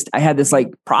I had this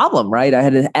like problem, right? I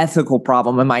had an ethical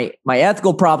problem, and my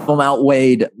ethical problem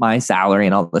outweighed my salary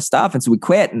and all this stuff. And so we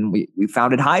quit and we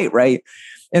founded Height, right?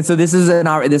 And so this was an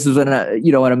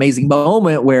amazing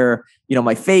moment where,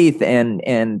 my faith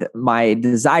and my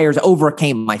desires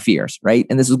overcame my fears, right?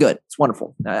 And this was good. It's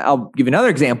wonderful. I'll give you another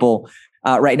example.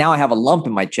 Right now I have a lump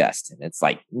in my chest, and it's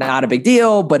like not a big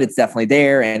deal, but it's definitely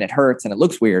there and it hurts and it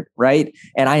looks weird. Right.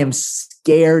 And I am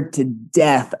scared to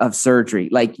death of surgery.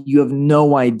 Like you have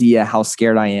no idea how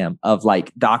scared I am of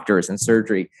like doctors and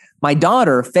surgery. My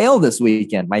daughter failed this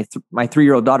weekend. My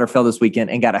 3-year-old daughter fell this weekend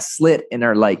and got a slit in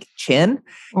her like chin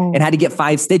and had to get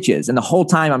 5 stitches. And the whole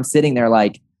time I'm sitting there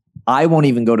like, I won't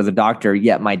even go to the doctor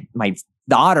yet. My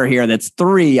daughter here that's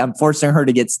 3, I'm forcing her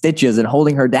to get stitches and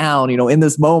holding her down, in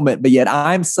this moment, but yet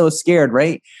I'm so scared.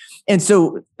 Right. And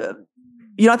so,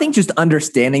 I think just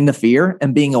understanding the fear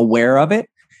and being aware of it,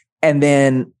 and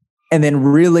then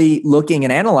really looking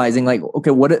and analyzing like,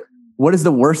 okay, what is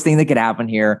the worst thing that could happen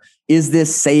here? Is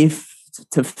this safe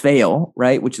to fail?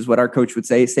 Right. Which is what our coach would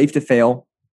say, safe to fail.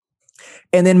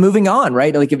 And then moving on,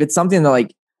 right? Like if it's something that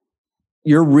like,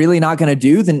 you're really not going to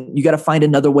do, then you got to find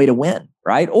another way to win,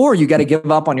 right? Or you got to give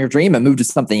up on your dream and move to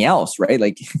something else, right?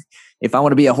 Like if I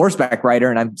want to be a horseback rider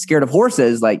and I'm scared of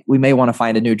horses, like we may want to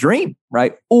find a new dream,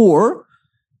 right? Or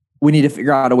we need to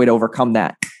figure out a way to overcome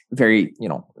that very,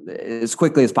 as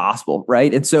quickly as possible,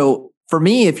 right? And so for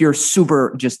me, if you're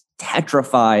super just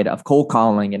petrified of cold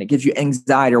calling and it gives you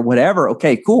anxiety or whatever,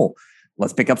 okay, cool.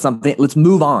 Let's pick up something. Let's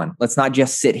move on. Let's not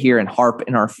just sit here and harp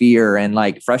in our fear and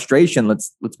like frustration.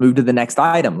 Let's move to the next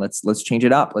item. Let's change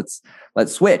it up. Let's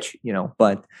switch,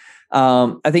 but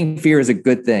I think fear is a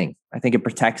good thing. I think it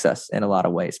protects us in a lot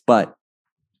of ways, but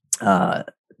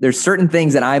there's certain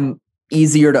things that I'm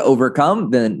easier to overcome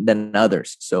than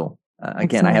others. So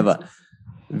again, I have a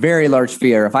very large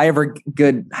fear. If I ever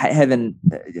heaven,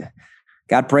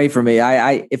 God pray for me.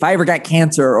 If I ever got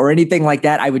cancer or anything like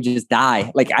that, I would just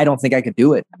die. Like, I don't think I could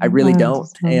do it. I really don't.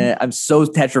 And I'm so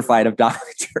petrified of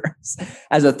doctors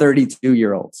as a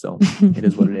 32-year-old. So it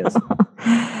is what it is.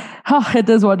 It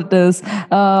is what it is.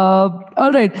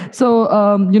 All right. So,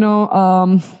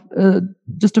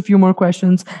 just a few more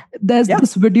questions. There's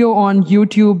this video on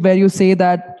YouTube where you say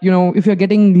that, if you're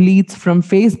getting leads from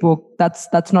Facebook,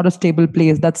 that's not a stable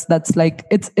place. That's like,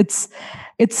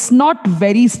 it's not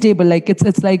very stable. Like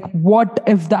it's like, what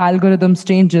if the algorithms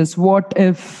changes? What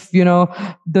if, they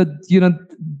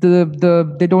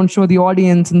don't show the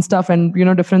audience and stuff and,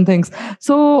 different things.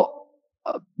 So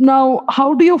now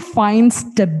how do you find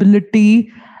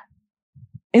stability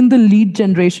in the lead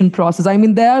generation process? I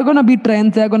mean, there are going to be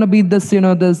trends. There are going to be this,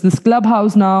 there's this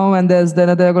Clubhouse now, and there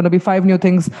are going to be 5 new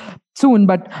things soon.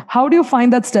 But how do you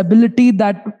find that stability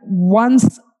that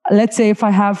once, let's say if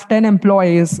I have 10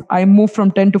 employees, I move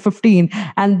from 10 to 15,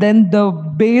 and then the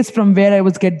base from where I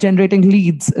was generating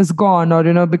leads is gone,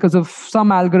 or, because of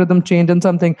some algorithm change and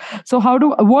something. So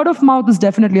word of mouth is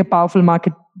definitely a powerful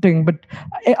marketing, but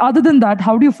other than that,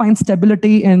 how do you find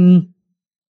stability in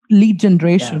lead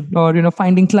generation or,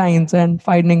 finding clients and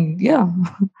finding,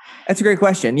 That's a great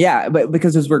question. Yeah. But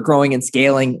because as we're growing and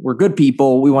scaling, we're good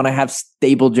people. We want to have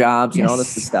stable jobs, all this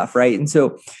stuff. Right. And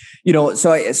so,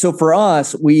 so for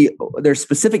us, there's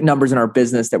specific numbers in our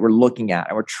business that we're looking at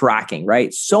and we're tracking,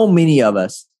 right? So many of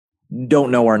us don't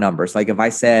know our numbers. Like if I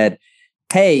said,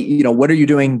 hey, what are you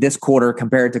doing this quarter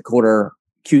compared to quarter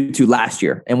Q2 last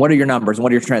year? And what are your numbers and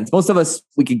what are your trends? Most of us,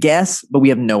 we could guess, but we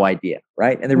have no idea,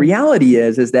 right? And the reality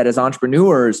is that as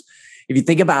entrepreneurs, if you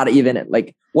think about it, even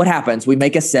like what happens, we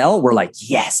make a sell, we're like,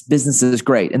 yes, business is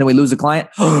great. And then we lose a client,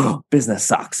 business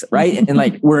sucks, right? And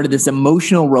like we're this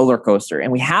emotional roller coaster,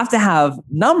 and we have to have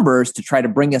numbers to try to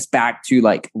bring us back to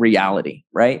like reality,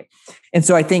 right? And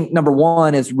so I think number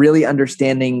one is really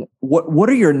understanding what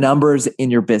are your numbers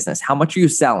in your business? How much are you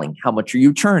selling? How much are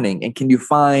you churning? And can you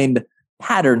find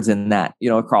patterns in that,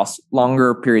 across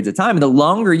longer periods of time? And the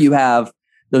longer you have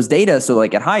those data, so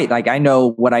like at Height, like I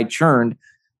know what I churned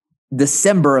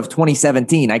December of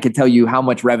 2017, I could tell you how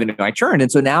much revenue I churned.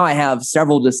 And so now I have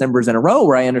several Decembers in a row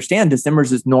where I understand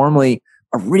December's is normally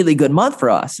a really good month for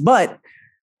us. But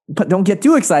but don't get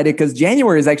too excited because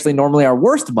January is actually normally our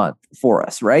worst month for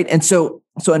us, right? And so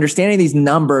understanding these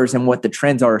numbers and what the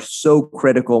trends are so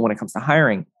critical when it comes to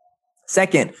hiring.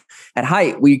 Second, at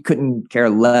Height, we couldn't care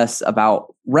less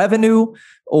about revenue,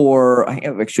 or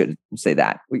I should say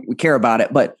that. We care about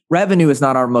it, but revenue is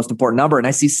not our most important number. And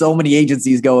I see so many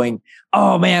agencies going,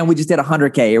 oh man, we just hit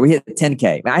 100K or we hit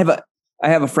 10K. I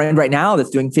have a friend right now that's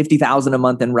doing 50,000 a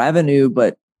month in revenue,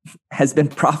 but has been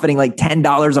profiting like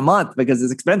 $10 a month because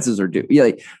his expenses are due.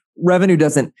 Like, revenue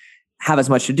doesn't have as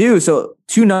much to do. So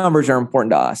 2 numbers are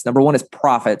important to us. Number 1 is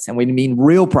profits, and we mean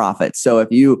real profits. So if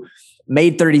you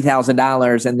made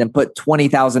 $30,000 and then put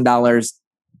 $20,000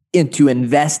 into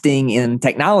investing in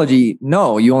technology,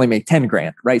 no, you only made 10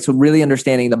 grand, right? So really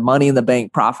understanding the money in the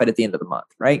bank profit at the end of the month,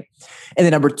 right? And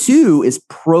then number 2 is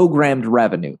programmed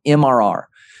revenue, MRR.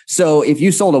 So if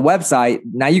you sold a website,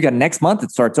 now you got next month,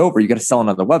 it starts over. You got to sell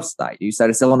another website. You got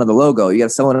to sell another logo. You got to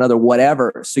sell another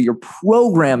whatever. So your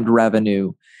programmed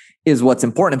revenue is what's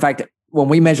important. In fact, when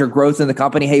we measure growth in the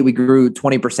company, hey, we grew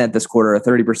 20% this quarter or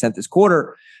 30% this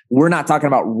quarter. We're not talking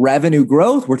about revenue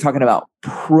growth. We're talking about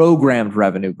programmed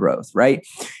revenue growth, right?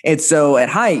 And so at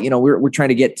Height, we're trying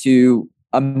to get to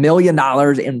 $1 million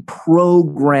in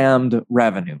programmed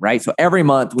revenue, right? So every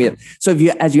month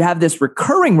as you have this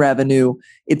recurring revenue,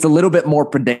 it's a little bit more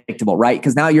predictable, right?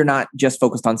 Because now you're not just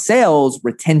focused on sales,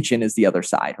 retention is the other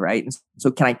side, right? And so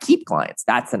can I keep clients?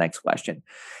 That's the next question.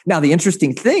 Now, the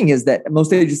interesting thing is that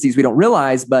most agencies, we don't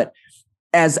realize, but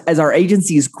as our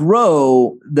agencies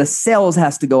grow, the sales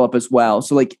has to go up as well.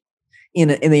 So like in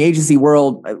the agency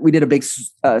world, we did a big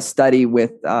study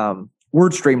with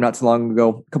WordStream not so long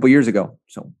ago, a couple of years ago.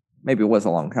 So maybe it was a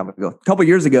long time ago. A couple of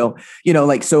years ago,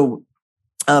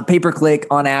 pay-per-click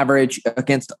on average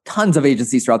against tons of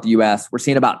agencies throughout the US, we're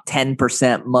seeing about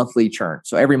 10% monthly churn.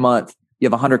 So every month you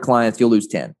have 100 clients, you'll lose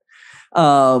 10.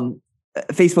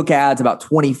 Facebook ads about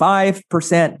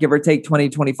 25%, give or take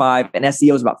 20-25, and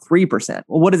SEO is about 3%.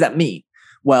 Well, what does that mean?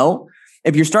 Well,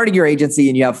 if you're starting your agency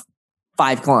and you have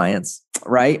 5 clients,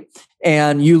 right?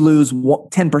 And you lose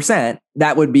 10%,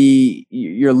 that would be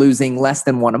you're losing less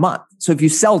than 1 a month. So if you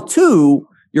sell 2,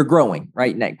 you're growing,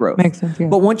 right? Net growth. Makes sense. Yeah.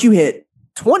 But once you hit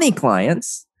 20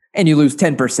 clients and you lose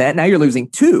 10%, now you're losing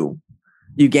 2.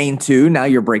 You gain 2, now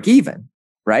you're break even,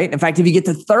 right? In fact, if you get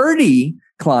to 30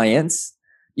 clients,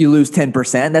 you lose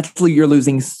 10%. That's you're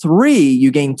losing 3,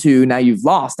 you gain 2, now you've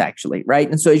lost actually, right?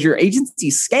 And so as your agency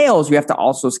scales, you have to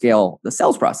also scale the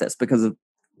sales process because of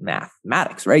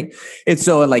mathematics, right? And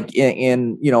so like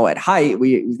at Height,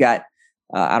 we've got,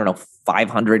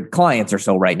 500 clients or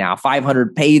so right now,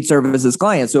 500 paid services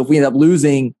clients. So if we end up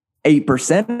losing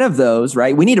 8% of those,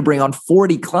 right, we need to bring on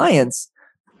 40 clients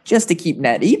just to keep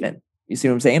net even. You see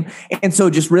what I'm saying? And so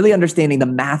just really understanding the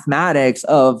mathematics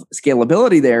of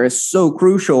scalability there is so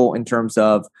crucial in terms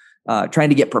of trying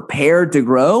to get prepared to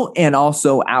grow and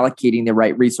also allocating the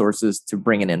right resources to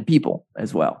bringing in people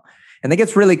as well. And that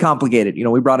gets really complicated.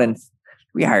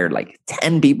 We hired like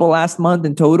 10 people last month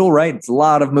in total, right? It's a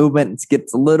lot of movement. It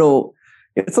gets a little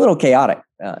chaotic,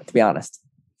 to be honest.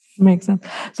 Makes sense.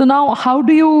 So now how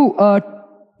do you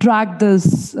track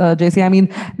this, JC? I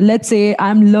mean, let's say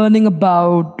I'm learning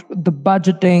about the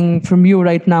budgeting from you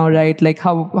right now, right? Like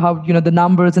how the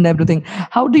numbers and everything.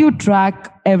 How do you track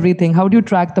everything? How do you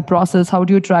track the process? How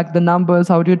do you track the numbers?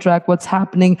 How do you track what's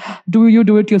happening? Do you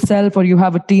do it yourself, or you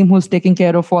have a team who's taking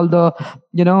care of all the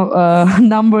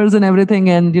numbers and everything?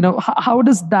 And how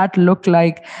does that look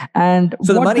like? And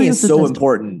so the money is so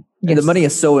important. Yes. The money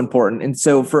is so important. And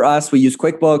so for us, we use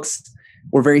QuickBooks.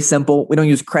 We're very simple. We don't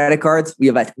use credit cards. We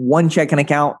have one checking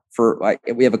account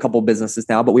we have a couple of businesses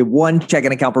now, but we have one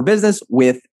checking account per business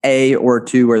with 2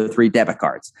 or 3 debit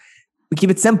cards. We keep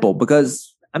it simple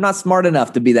because I'm not smart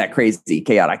enough to be that crazy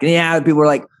chaotic. And yeah, people are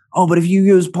like, oh, but if you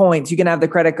use points, you can have the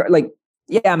credit card. Like,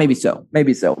 yeah, maybe so.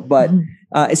 But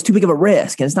it's too big of a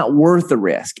risk and it's not worth the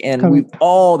risk. And we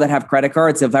all that have credit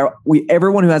cards,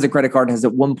 everyone who has a credit card has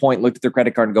at one point looked at their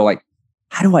credit card and go like,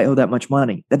 how do I owe that much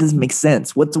money? That doesn't make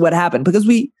sense. What happened? Because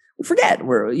we forget.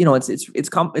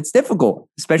 It's difficult,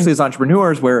 especially as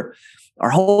entrepreneurs, where our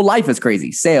whole life is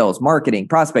crazy. Sales, marketing,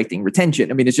 prospecting,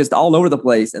 retention. I mean, it's just all over the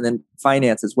place, and then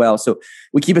finance as well. So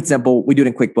we keep it simple. We do it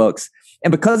in QuickBooks,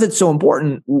 and because it's so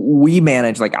important,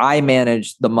 I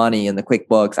manage the money in the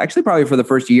QuickBooks. Actually, probably for the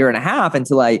first year and a half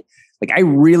until I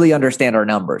really understand our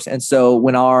numbers. And so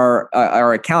when our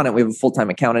accountant, we have a full-time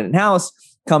accountant in-house,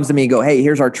 comes to me and go, hey,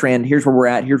 here's our trend. Here's where we're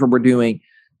at. Here's what we're doing.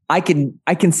 I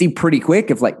can see pretty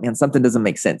quick if something doesn't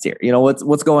make sense here.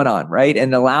 What's going on, right?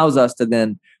 And it allows us to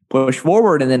then push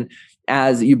forward. And then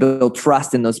as you build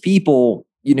trust in those people,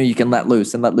 you can let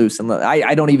loose and let loose. And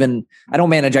I don't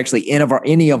manage actually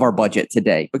any of our budget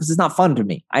today because it's not fun to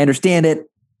me. I understand it.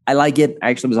 I like it.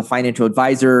 I actually was a financial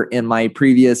advisor in my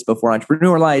previous before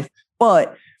entrepreneur life,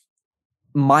 but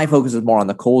my focus is more on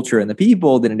the culture and the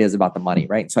people than it is about the money,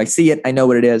 right? So I see it, I know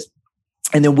what it is.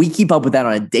 And then we keep up with that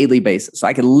on a daily basis. So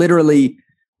I could literally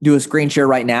do a screen share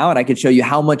right now and I could show you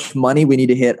how much money we need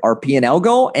to hit our P&L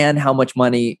goal and how much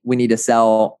money we need to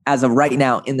sell as of right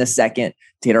now in the second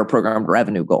to hit our programmed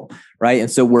revenue goal, right? And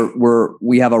so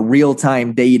we have a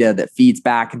real-time data that feeds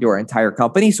back into our entire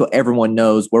company so everyone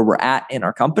knows where we're at in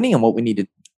our company and what we need to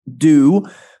do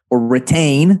or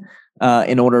retain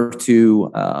in order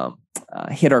to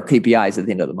hit our KPIs at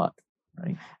the end of the month,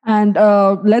 right? And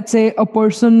let's say a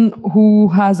person who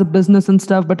has a business and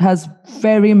stuff, but has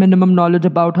very minimum knowledge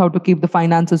about how to keep the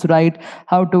finances right,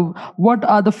 what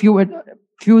are the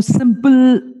few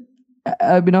simple,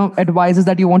 advices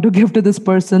that you want to give to this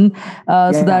person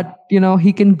so that,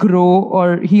 he can grow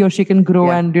or he or she can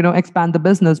grow and, expand the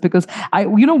business? Because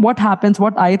what happens,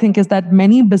 what I think is that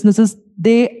many businesses,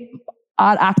 they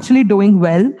are actually doing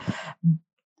well,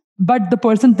 but the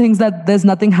person thinks that there's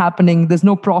nothing happening, there's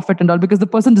no profit and all, because the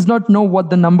person does not know what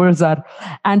the numbers are.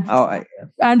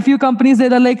 And few companies,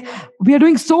 they're like, we are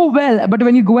doing so well, but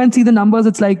when you go and see the numbers,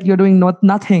 it's like you're doing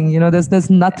nothing. There's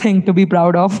nothing to be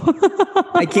proud of.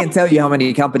 I can't tell you how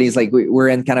many companies, like we're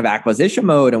in kind of acquisition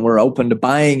mode and we're open to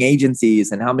buying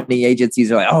agencies, and how many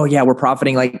agencies are like, oh yeah, we're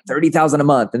profiting like $30,000 a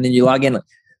month, and then you log in,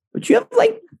 but you have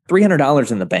like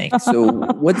 $300 in the bank.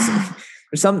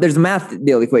 So there's a math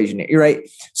deal equation here, right?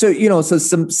 So, so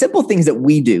some simple things that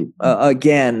we do,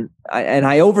 again,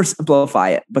 I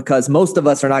oversimplify it because most of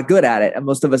us are not good at it and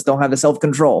most of us don't have the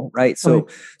self-control, right? So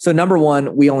number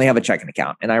one, we only have a checking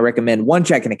account, and I recommend one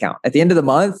checking account. At the end of the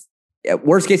month,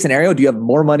 worst case scenario, do you have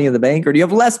more money in the bank or do you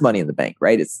have less money in the bank,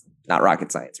 right? It's not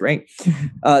rocket science, right?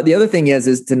 The other thing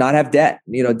is to not have debt.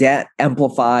 Debt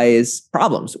amplifies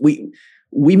problems.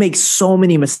 We make so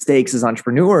many mistakes as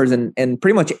entrepreneurs, and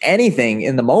pretty much anything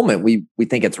in the moment, we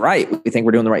think it's right. We think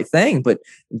we're doing the right thing, but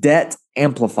debt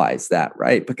amplifies that,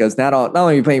 right? Because not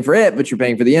only are you paying for it, but you're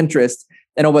paying for the interest.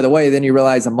 And oh, by the way, then you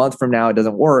realize a month from now, it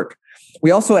doesn't work.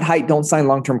 We also at Height don't sign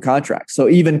long-term contracts. So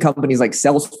even companies like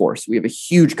Salesforce, we have a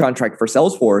huge contract for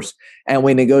Salesforce, and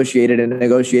we negotiated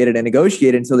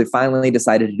until they finally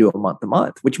decided to do a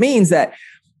month-to-month, which means that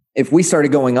if we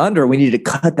started going under, we needed to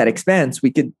cut that expense, we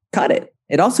could cut it.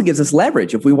 It also gives us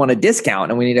leverage if we want a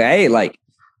discount and we need to,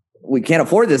 we can't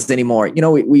afford this anymore.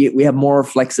 We have more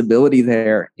flexibility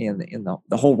there in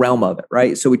the whole realm of it,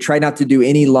 right? So we try not to do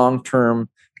any long-term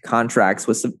contracts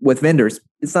with vendors.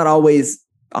 It's not always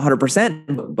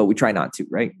 100%, but we try not to,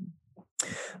 right?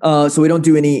 So we don't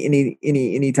do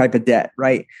any type of debt,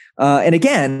 right? And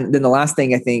again, then the last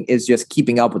thing I think is just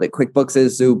keeping up with it. QuickBooks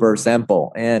is super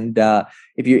simple, and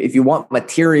if you want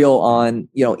material on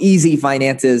easy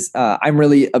finances, I'm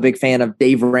really a big fan of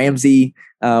Dave Ramsey,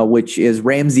 which is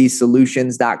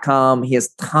RamseySolutions.com. He has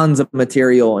tons of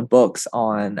material and books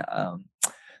on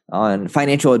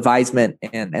financial advisement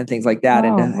and things like that,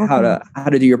 how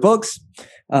to do your books.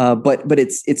 But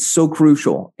it's so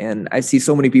crucial, and I see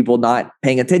so many people not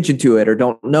paying attention to it or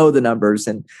don't know the numbers,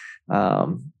 and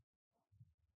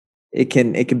it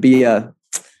can be a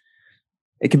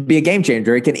game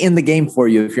changer. It can end the game for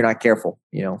you if you're not careful.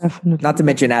 Definitely. Not to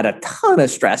mention add a ton of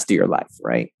stress to your life,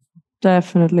 right?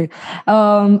 Definitely.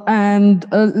 And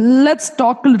let's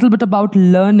talk a little bit about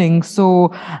learning.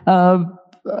 So.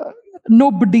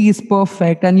 Nobody is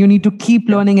perfect, and you need to keep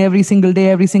learning every single day,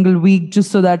 every single week,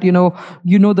 just so that you know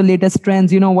the latest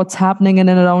trends, what's happening in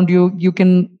and around you. You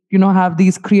can have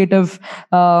these creative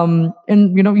and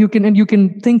you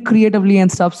can think creatively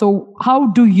and stuff. So how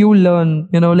do you learn?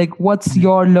 What's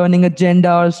your learning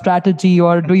agenda or strategy?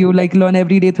 Or do you learn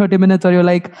every day 30 minutes, or you're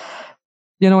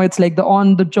it's like the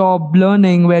on-the-job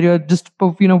learning where you're just,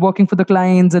 working for the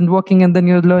clients and working, and then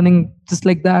you're learning just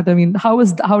like that? I mean, how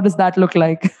does that look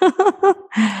like?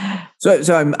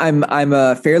 So I'm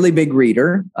a fairly big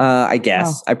reader. I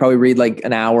guess. Wow. I probably read like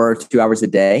an hour or 2 hours a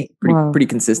day, pretty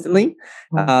consistently.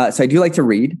 Wow. So I do like to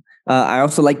read. I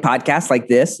also like podcasts like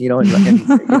this,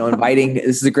 inviting.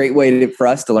 This is a great way for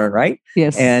us to learn, right?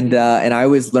 Yes. And I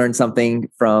always learn something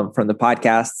from the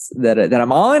podcasts that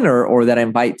I'm on or that I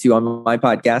invite to on my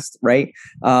podcast, right?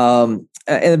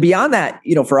 And beyond that,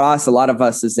 for us, a lot of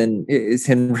us is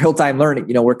in real time learning.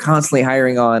 We're constantly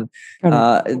hiring on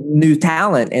new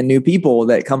talent and new people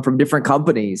that come from different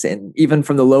companies, and even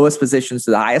from the lowest positions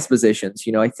to the highest positions.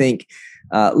 I think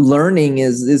learning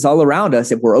is all around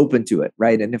us if we're open to it,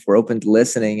 right? And if we're open to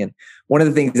listening. And one of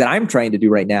the things that I'm trying to do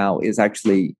right now is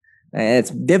actually, and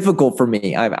it's difficult for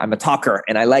me. I'm a talker,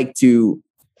 and I like to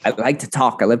like to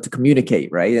talk. I love to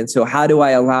communicate, right? And so how do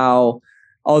I allow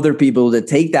other people to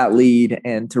take that lead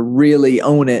and to really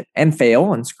own it and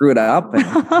fail and screw it up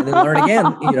and then learn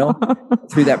again,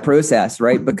 through that process,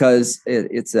 right? Because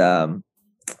it's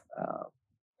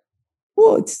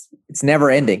never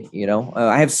ending.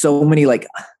 I have so many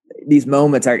these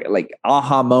moments are like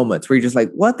aha moments where you're just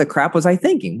like, what the crap was I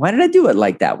thinking? Why did I do it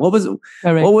like that? What was, and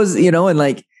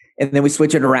then we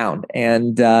switch it around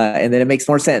and then it makes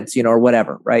more sense, or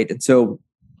whatever. Right. And so,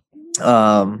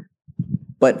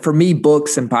 but for me,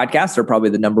 books and podcasts are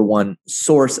probably the number one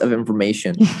source of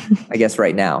information, I guess,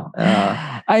 right now.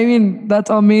 I mean, that's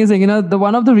amazing.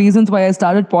 One of the reasons why I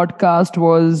started podcast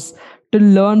was to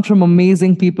learn from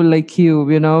amazing people like you,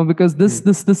 because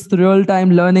this real time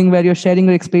learning where you're sharing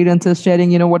your experiences,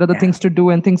 sharing, what are the things to do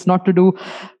and things not to do.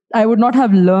 I would not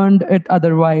have learned it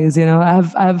otherwise.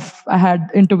 I had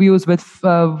interviews with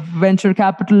venture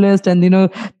capitalists, and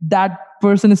that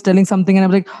person is telling something, and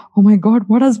I'm like, oh my God,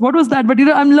 what was that? But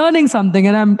I'm learning something,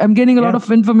 and I'm getting a lot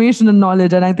of information and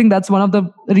knowledge. And I think that's one of the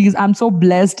reasons I'm so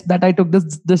blessed that I took this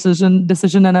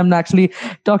decision, and I'm actually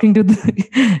talking to you.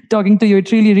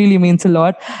 It really, really means a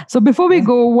lot. So before we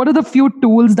go, what are the few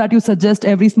tools that you suggest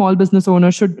every small business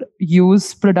owner should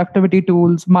use? Productivity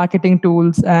tools, marketing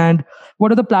tools, and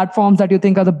what are the platforms that you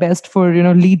think are the best for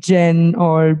lead gen,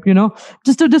 or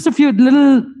just a few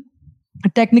little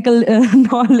technical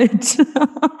knowledge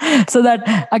so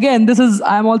that, again,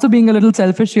 I'm also being a little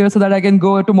selfish here so that I can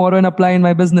go tomorrow and apply in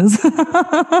my business.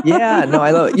 Yeah, no,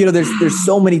 I love it. There's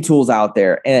so many tools out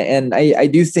there. And I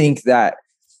do think that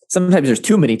sometimes there's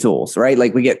too many tools, right?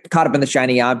 Like we get caught up in the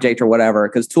shiny object or whatever,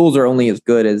 because tools are only as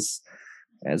good as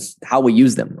how we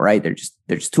use them, right? They're just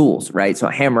tools, right? So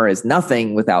a hammer is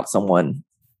nothing without someone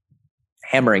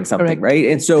hammering something. Correct. Right.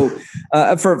 And so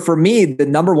for me, the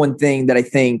number one thing that I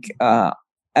think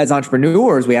as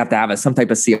entrepreneurs, we have to have some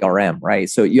type of CRM, right?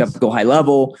 So you have to go high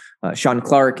level. Sean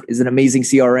Clark is an amazing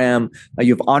CRM.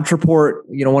 You have Entreport,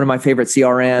 one of my favorite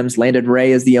CRMs. Landon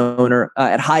Ray is the owner.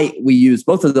 At Height, we use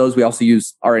both of those. We also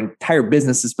use, our entire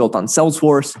business is built on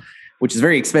Salesforce, which is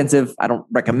very expensive. I don't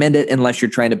recommend it unless you're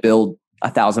trying to build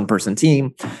 1,000-person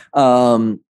team.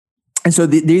 And so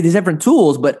these different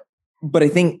tools, but I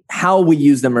think how we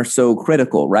use them are so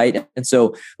critical, right? And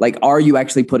so are you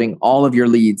actually putting all of your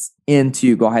leads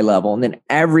into Go High Level? And then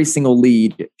every single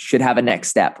lead should have a next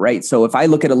step, right? So if I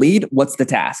look at a lead, what's the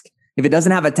task? If it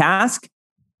doesn't have a task,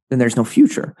 then there's no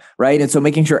future, right? And so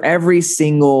making sure every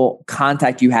single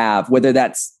contact you have, whether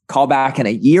that's call back in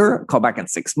a year, call back in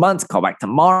 6 months, call back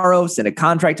tomorrow, send a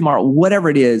contract tomorrow, whatever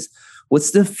it is,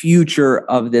 what's the future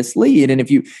of this lead? And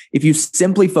if you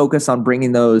simply focus on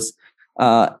bringing those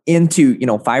into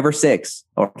 5 or 6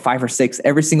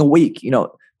 every single week,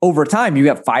 over time you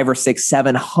have 500 or 600,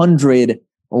 700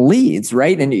 leads,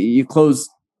 right? And you close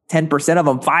 10% of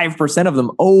them, 5% of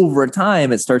them over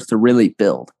time, it starts to really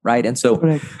build, right? And so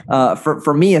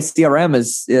for me, a CRM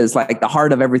is like the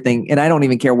heart of everything. And I don't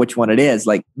even care which one it is.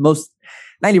 Like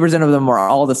 90% of them are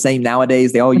all the same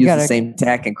nowadays. They all use the same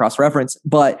tech and cross-reference,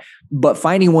 but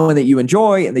finding one that you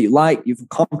enjoy and that you like, you're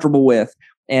comfortable with,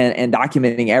 and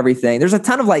documenting everything. There's a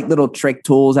ton of little trick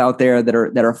tools out there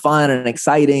that are fun and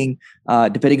exciting,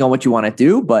 depending on what you want to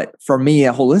do. But for me,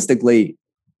 holistically,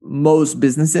 most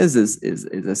businesses is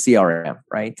a CRM,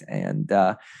 right? And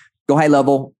Go High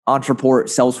Level, Entreport,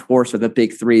 Salesforce are the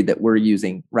big 3 that we're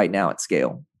using right now at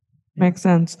scale. Makes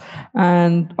sense.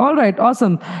 And all right,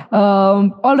 awesome.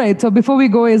 All right. So before we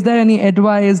go, is there any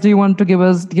advice do you want to give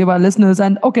our listeners?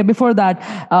 And okay, before that,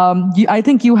 I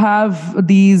think you have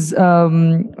these, you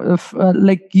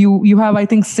have, I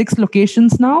think 6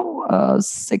 locations now,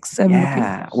 6, 7.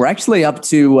 Yeah, we're actually up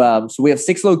to, so we have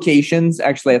 6 locations.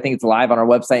 Actually, I think it's live on our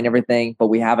website and everything, but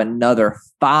we have another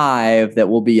 5 that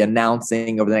we'll be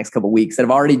announcing over the next couple of weeks that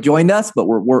have already joined us, but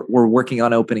we're working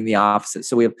on opening the offices.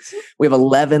 So we have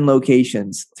 11 locations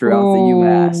throughout the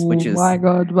US, which is, my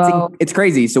God, wow. It's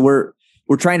crazy. So we're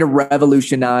trying to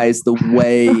revolutionize the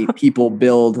way people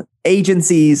build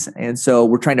agencies. And so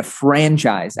we're trying to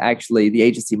franchise actually the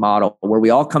agency model where we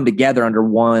all come together under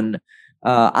one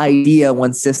idea,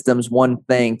 one systems, one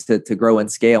thing to grow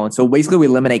and scale. And so basically we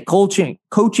eliminate coaching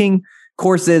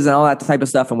courses and all that type of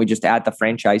stuff. And we just add the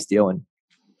franchise deal. And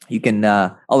you can,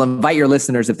 I'll invite your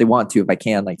listeners if they want to, if I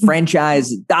can,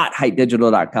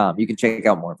 franchise.heightdigital.com. You can check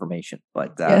out more information.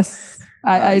 But yes,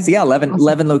 so yeah, 11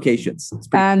 locations. It's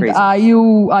pretty and crazy. Are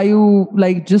you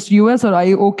just US, or are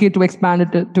you okay to expand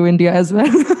it to India as well?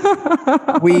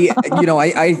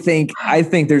 I think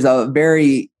there's a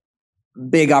very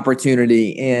big opportunity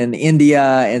in India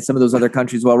and some of those other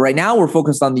countries. Well, right now we're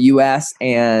focused on the US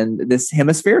and this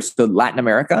hemisphere, so Latin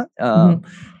America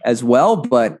as well.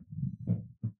 But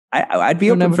I'd be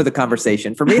open for the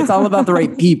conversation. For me, it's all about the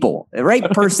right people. The right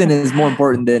person is more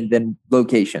important than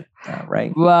location,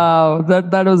 right? Wow,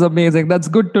 that was amazing. That's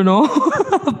good to know.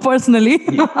 Personally,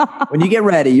 when you get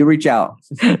ready, you reach out.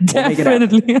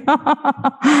 Definitely.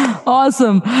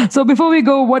 Awesome. So before we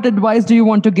go, what advice do you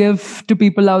want to give to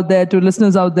people out there, to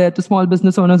listeners out there, to small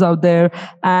business owners out there,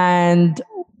 and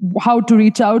how to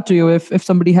reach out to you if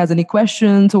somebody has any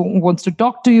questions or wants to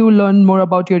talk to you, learn more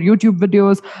about your YouTube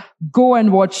videos? Go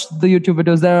and watch the YouTube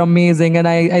videos. They're amazing, and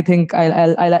I think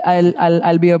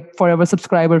I'll be a forever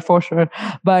subscriber for sure.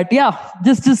 But yeah,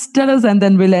 just tell us, and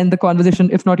then we'll end the conversation.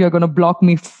 If not, you're going to block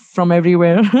me from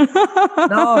everywhere.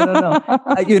 No.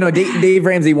 Dave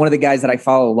Ramsey, one of the guys that I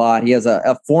follow a lot, he has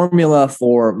a formula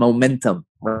for momentum,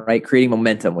 right? Creating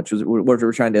momentum, which was what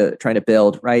we're trying to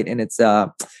build, right? And it's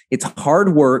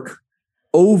hard work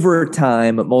over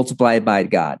time multiplied by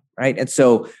God, right? And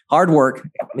so hard work,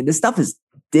 I mean, this stuff is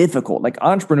difficult. Like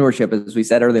entrepreneurship, as we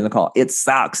said earlier in the call, it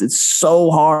sucks. It's so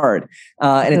hard.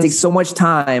 And it takes so much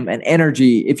time and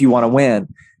energy if you want to win.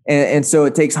 And so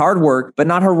it takes hard work, but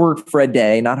not hard work for a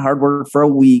day, not hard work for a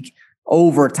week,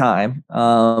 over time.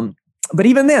 But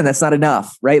even then, that's not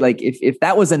enough, right? Like if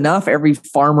that was enough, every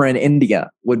farmer in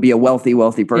India would be a wealthy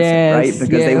person, right? Because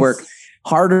they work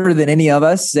harder than any of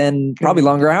us and probably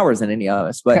longer hours than any of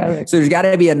us. But so there's got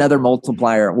to be another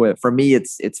multiplier. For me,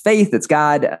 it's faith, it's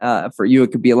God. For you,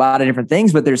 it could be a lot of different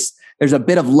things, but there's a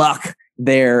bit of luck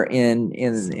there in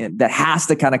that has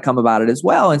to kind of come about it as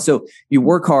well. And so you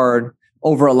work hard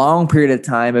over a long period of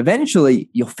time. Eventually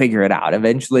you'll figure it out.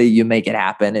 Eventually you make it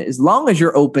happen, as long as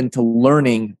you're open to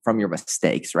learning from your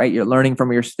mistakes, right? You're learning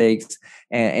from your mistakes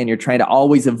and you're trying to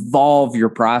always evolve your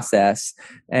process.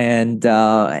 And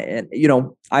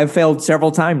I've failed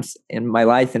several times in my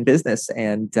life and business,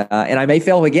 and I may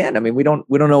fail again. I mean, we don't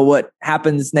know what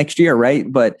happens next year,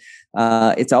 right? But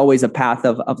it's always a path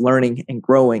of learning and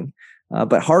growing.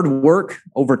 But hard work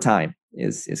over time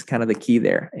is kind of the key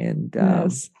there. And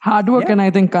hard work, and I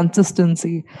think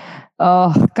consistency.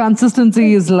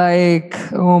 Consistency is like,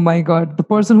 oh my God, the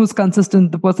person who's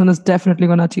consistent, the person is definitely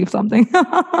going to achieve something.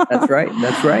 That's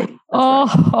right.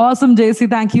 Awesome, JC.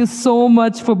 Thank you so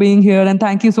much for being here. And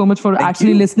thank you so much for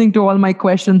listening to all my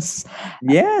questions.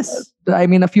 Yes. I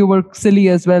mean, a few were silly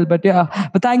as well, but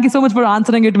but thank you so much for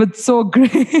answering it with so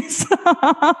grace.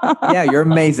 Yeah, you're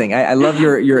amazing. I love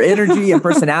your energy and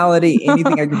personality.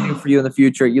 Anything I can do for you in the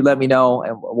future, you let me know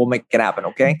and we'll make it happen.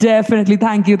 Okay. Definitely.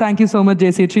 Thank you. Thank you so much,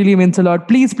 JC. It really means a lot.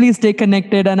 Please stay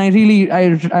connected. And I'm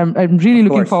really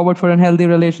looking forward for a healthy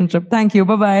relationship. Thank you.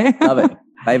 Bye-bye. Love it.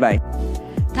 Bye-bye.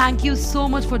 Thank you so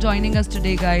much for joining us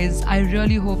today, guys. I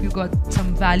really hope you got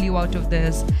some value out of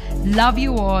this. Love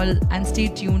you all and stay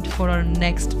tuned for our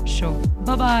next show.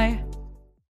 Bye-bye.